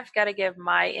I've got to give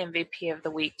my MVP of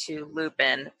the week to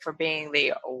Lupin for being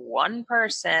the one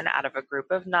person out of a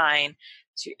group of 9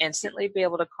 to instantly be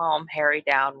able to calm Harry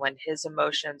down when his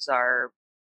emotions are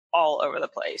all over the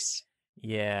place.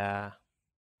 Yeah.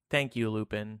 Thank you,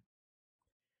 Lupin.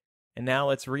 And now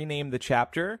let's rename the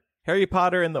chapter. Harry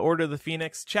Potter and the Order of the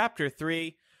Phoenix, Chapter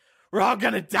 3. We're all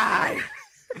gonna die!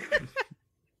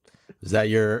 Is that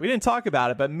your... We didn't talk about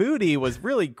it, but Moody was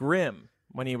really grim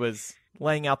when he was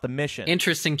laying out the mission.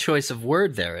 interesting choice of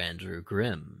word there, Andrew.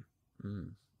 Grim.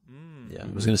 Yeah, I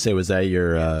was going to say, was that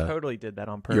your... totally did that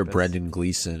on purpose. your Brendan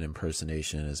Gleeson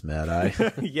impersonation as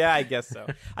Mad-Eye? Yeah, I guess so.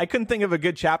 I couldn't think of a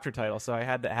good chapter title, so I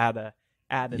had to add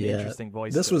an interesting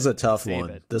voice. This to was it a tough to save one.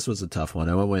 it. This was a tough one.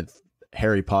 I went with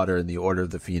Harry Potter and the Order of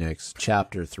the Phoenix,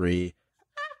 Chapter 3.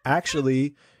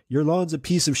 Actually, your lawn's a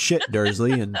piece of shit,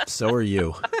 Dursley, and so are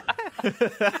you.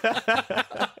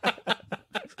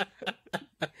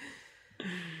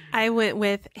 I went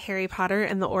with Harry Potter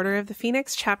and the Order of the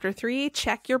Phoenix, Chapter 3,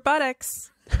 Check Your Buttocks.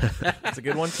 That's a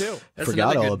good one, too. That's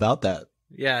Forgot another all good- about that.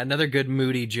 Yeah, another good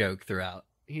Moody joke throughout.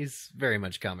 He's very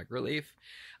much comic relief.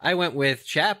 I went with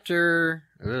Order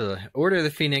of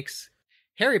the Phoenix,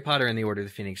 Harry Potter and the Order of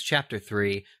the Phoenix, Chapter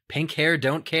 3, Pink Hair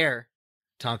Don't Care.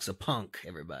 Tonks a punk,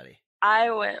 everybody.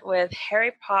 I went with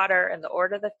Harry Potter and the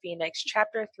Order of the Phoenix,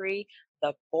 Chapter 3,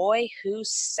 The Boy Who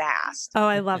Sassed. Oh,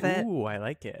 I love it. Ooh, I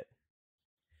like it.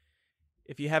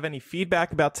 If you have any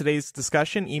feedback about today's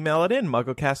discussion, email it in,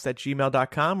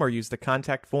 mugglecast@gmail.com, or use the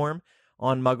contact form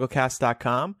on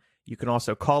mugglecast.com. You can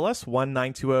also call us,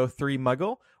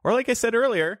 1-920-3-MUGGLE, or like I said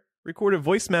earlier, record a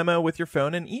voice memo with your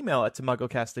phone and email it to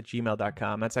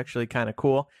mugglecast@gmail.com. That's actually kind of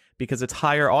cool because it's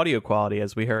higher audio quality,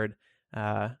 as we heard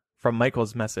from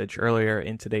Michael's message earlier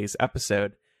in today's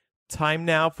episode. Time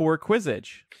now for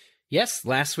Quizzage. Yes,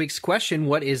 last week's question,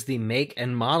 what is the make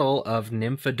and model of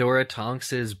Nymphadora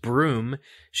Tonks's broom?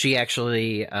 She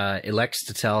actually elects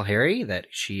to tell Harry that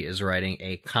she is riding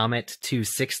a Comet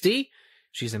 260.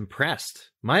 She's impressed,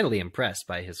 mightily impressed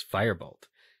by his firebolt.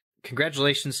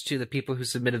 Congratulations to the people who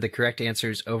submitted the correct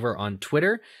answers over on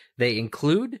Twitter. They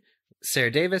include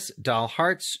Sarah Davis, Doll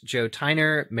Hearts, Joe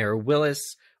Tyner, Mara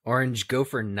Willis, Orange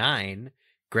Gopher 9,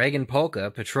 Greg and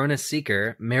Polka, Patronus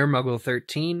Seeker, Mayor Muggle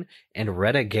 13, and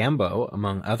Retta Gambo,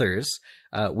 among others.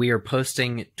 We are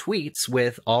posting tweets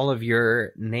with all of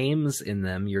your names in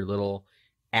them, your little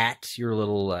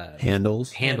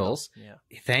handles. Yeah.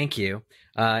 Thank you.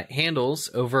 Handles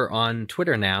over on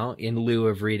Twitter now, in lieu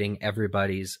of reading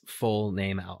everybody's full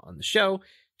name out on the show,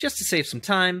 just to save some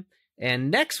time.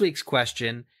 And next week's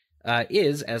question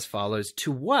is as follows.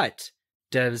 To what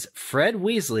does Fred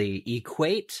Weasley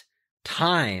equate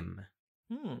time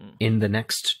in the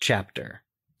next chapter?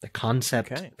 The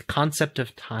concept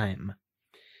of time.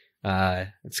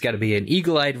 It's got to be an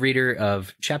eagle-eyed reader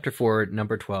of Chapter 4,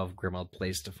 Number 12, Grimmauld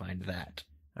Place to find that.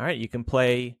 All right, you can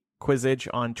play Quizzage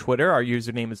on Twitter. Our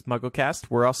username is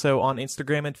MuggleCast. We're also on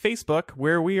Instagram and Facebook,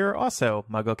 where we are also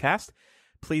MuggleCast.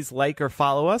 Please like or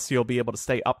follow us. You'll be able to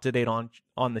stay up to date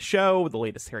on the show, the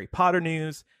latest Harry Potter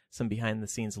news, some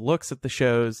behind-the-scenes looks at the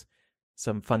shows,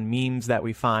 some fun memes that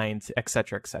we find,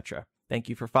 etc., etc. Thank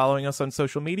you for following us on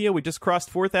social media. We just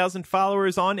crossed 4,000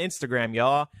 followers on Instagram,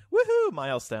 y'all. Woohoo!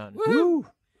 Milestone. Woo!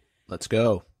 Let's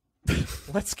go.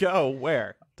 Let's go.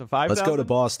 Where? To 5,000? Let's go to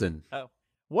Boston. Oh.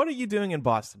 What are you doing in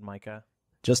Boston, Micah?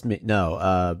 Just me.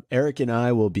 No, Eric and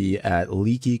I will be at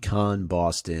LeakyCon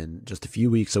Boston, just a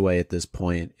few weeks away at this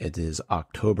point. It is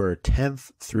October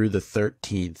 10th through the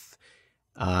 13th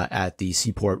at the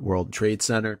Seaport World Trade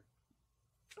Center.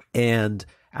 And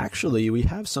actually, we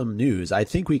have some news. I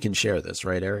think we can share this,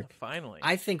 right, Eric? Finally.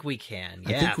 I think we can.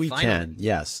 Yeah, I think we finally. can,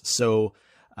 yes. So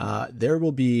there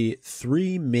will be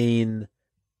 3 main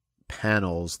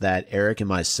panels that Eric and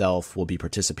myself will be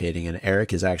participating in.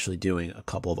 Eric is actually doing a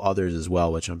couple of others as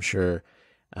well, which I'm sure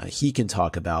he can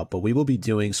talk about. But we will be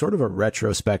doing sort of a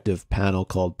retrospective panel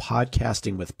called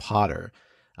Podcasting with Potter.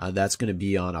 That's going to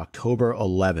be on October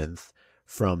 11th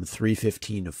from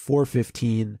 3:15 to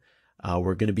 4:15.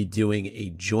 We're going to be doing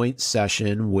a joint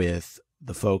session with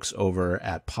the folks over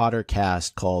at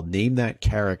Pottercast called Name That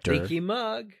Character. Leaky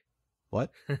mug.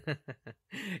 What?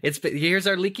 Here's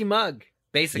our leaky mug,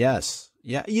 basically. Yes.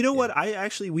 Yeah. You know what?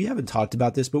 We haven't talked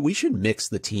about this, but we should mix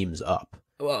the teams up.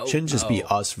 Whoa, Shouldn't just be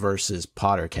us versus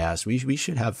Pottercast. We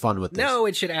should have fun with this. No,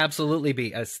 it should absolutely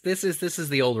be us. This is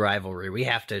the old rivalry. We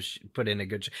have to put in a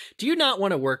good. Do you not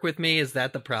want to work with me? Is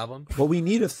that the problem? Well, we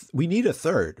need a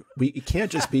third. It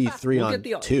can't just be 3 We'll on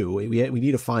get 2. We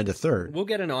need to find a third. We'll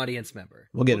get an audience member.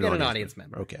 We'll get an audience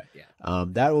member. Okay. Yeah.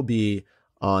 That will be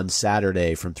on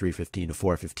Saturday from 3:15 to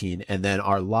 4:15, and then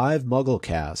our live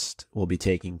MuggleCast will be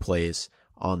taking place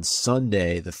on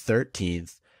Sunday the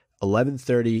 13th,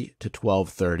 11:30 to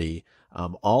 12:30.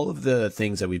 All of the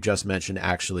things that we've just mentioned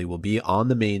actually will be on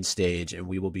the main stage, and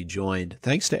we will be joined.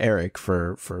 Thanks to Eric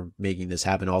for making this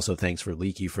happen. Also, thanks for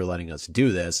Leaky for letting us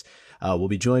do this. We'll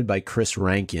be joined by Chris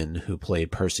Rankin, who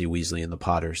played Percy Weasley in the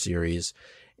Potter series,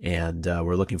 and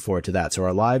we're looking forward to that. So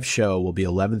our live show will be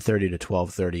 11:30 to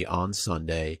 12:30 on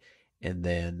Sunday, and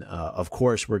then of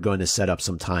course we're going to set up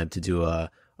some time to do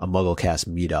a MuggleCast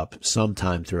meetup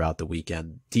sometime throughout the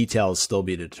weekend. Details still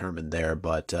be determined there,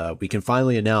 but we can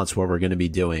finally announce what we're going to be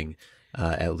doing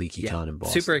at LeakyCon in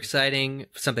Boston. Super exciting.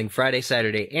 Something Friday,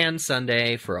 Saturday, and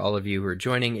Sunday for all of you who are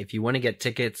joining. If you want to get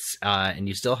tickets and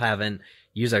you still haven't,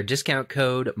 use our discount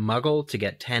code MUGGLE to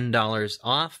get $10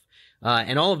 off.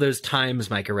 And all of those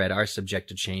times, Micah read, are subject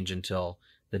to change until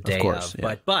the day of. Course,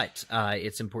 yeah. But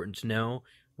it's important to know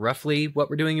roughly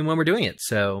what we're doing and when we're doing it.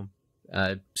 So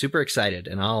super excited,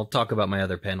 and I'll talk about my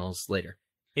other panels later.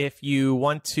 If you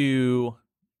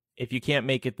can't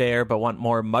make it there but want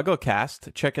more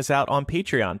MuggleCast, check us out on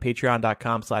Patreon,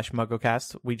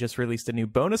 patreon.com/MuggleCast. We just released a new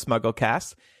bonus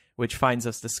MuggleCast, which finds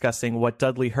us discussing what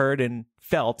Dudley heard and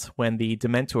felt when the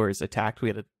Dementors attacked. We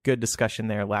had a good discussion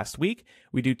there last week.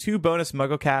 We do 2 bonus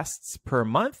MuggleCasts per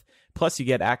month, plus you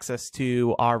get access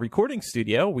to our recording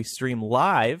studio. We stream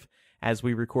live as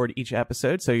we record each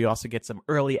episode, so you also get some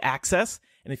early access.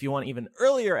 And if you want even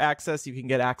earlier access, you can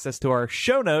get access to our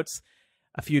show notes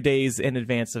a few days in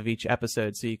advance of each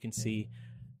episode, so you can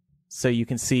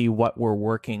see what we're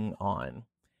working on.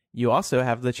 You also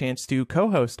have the chance to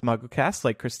co-host MuggleCast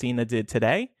like Christina did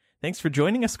today. Thanks for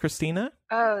joining us, Christina.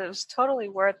 Oh, it was totally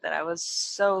worth it. I was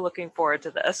so looking forward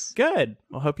to this. Good.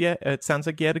 Well, it sounds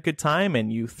like you had a good time,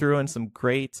 and you threw in some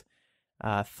great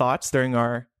thoughts during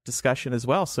our discussion as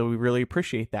well. So we really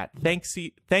appreciate that.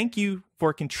 Thank you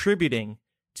for contributing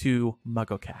to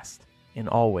MuggleCast in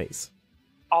all ways.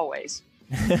 Always.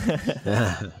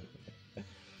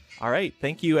 All right.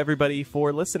 Thank you, everybody,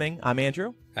 for listening. I'm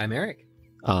Andrew. I'm Eric.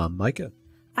 Micah.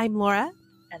 I'm Laura.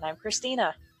 And I'm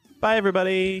Christina. Bye,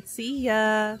 everybody. See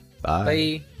ya. Bye.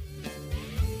 Bye.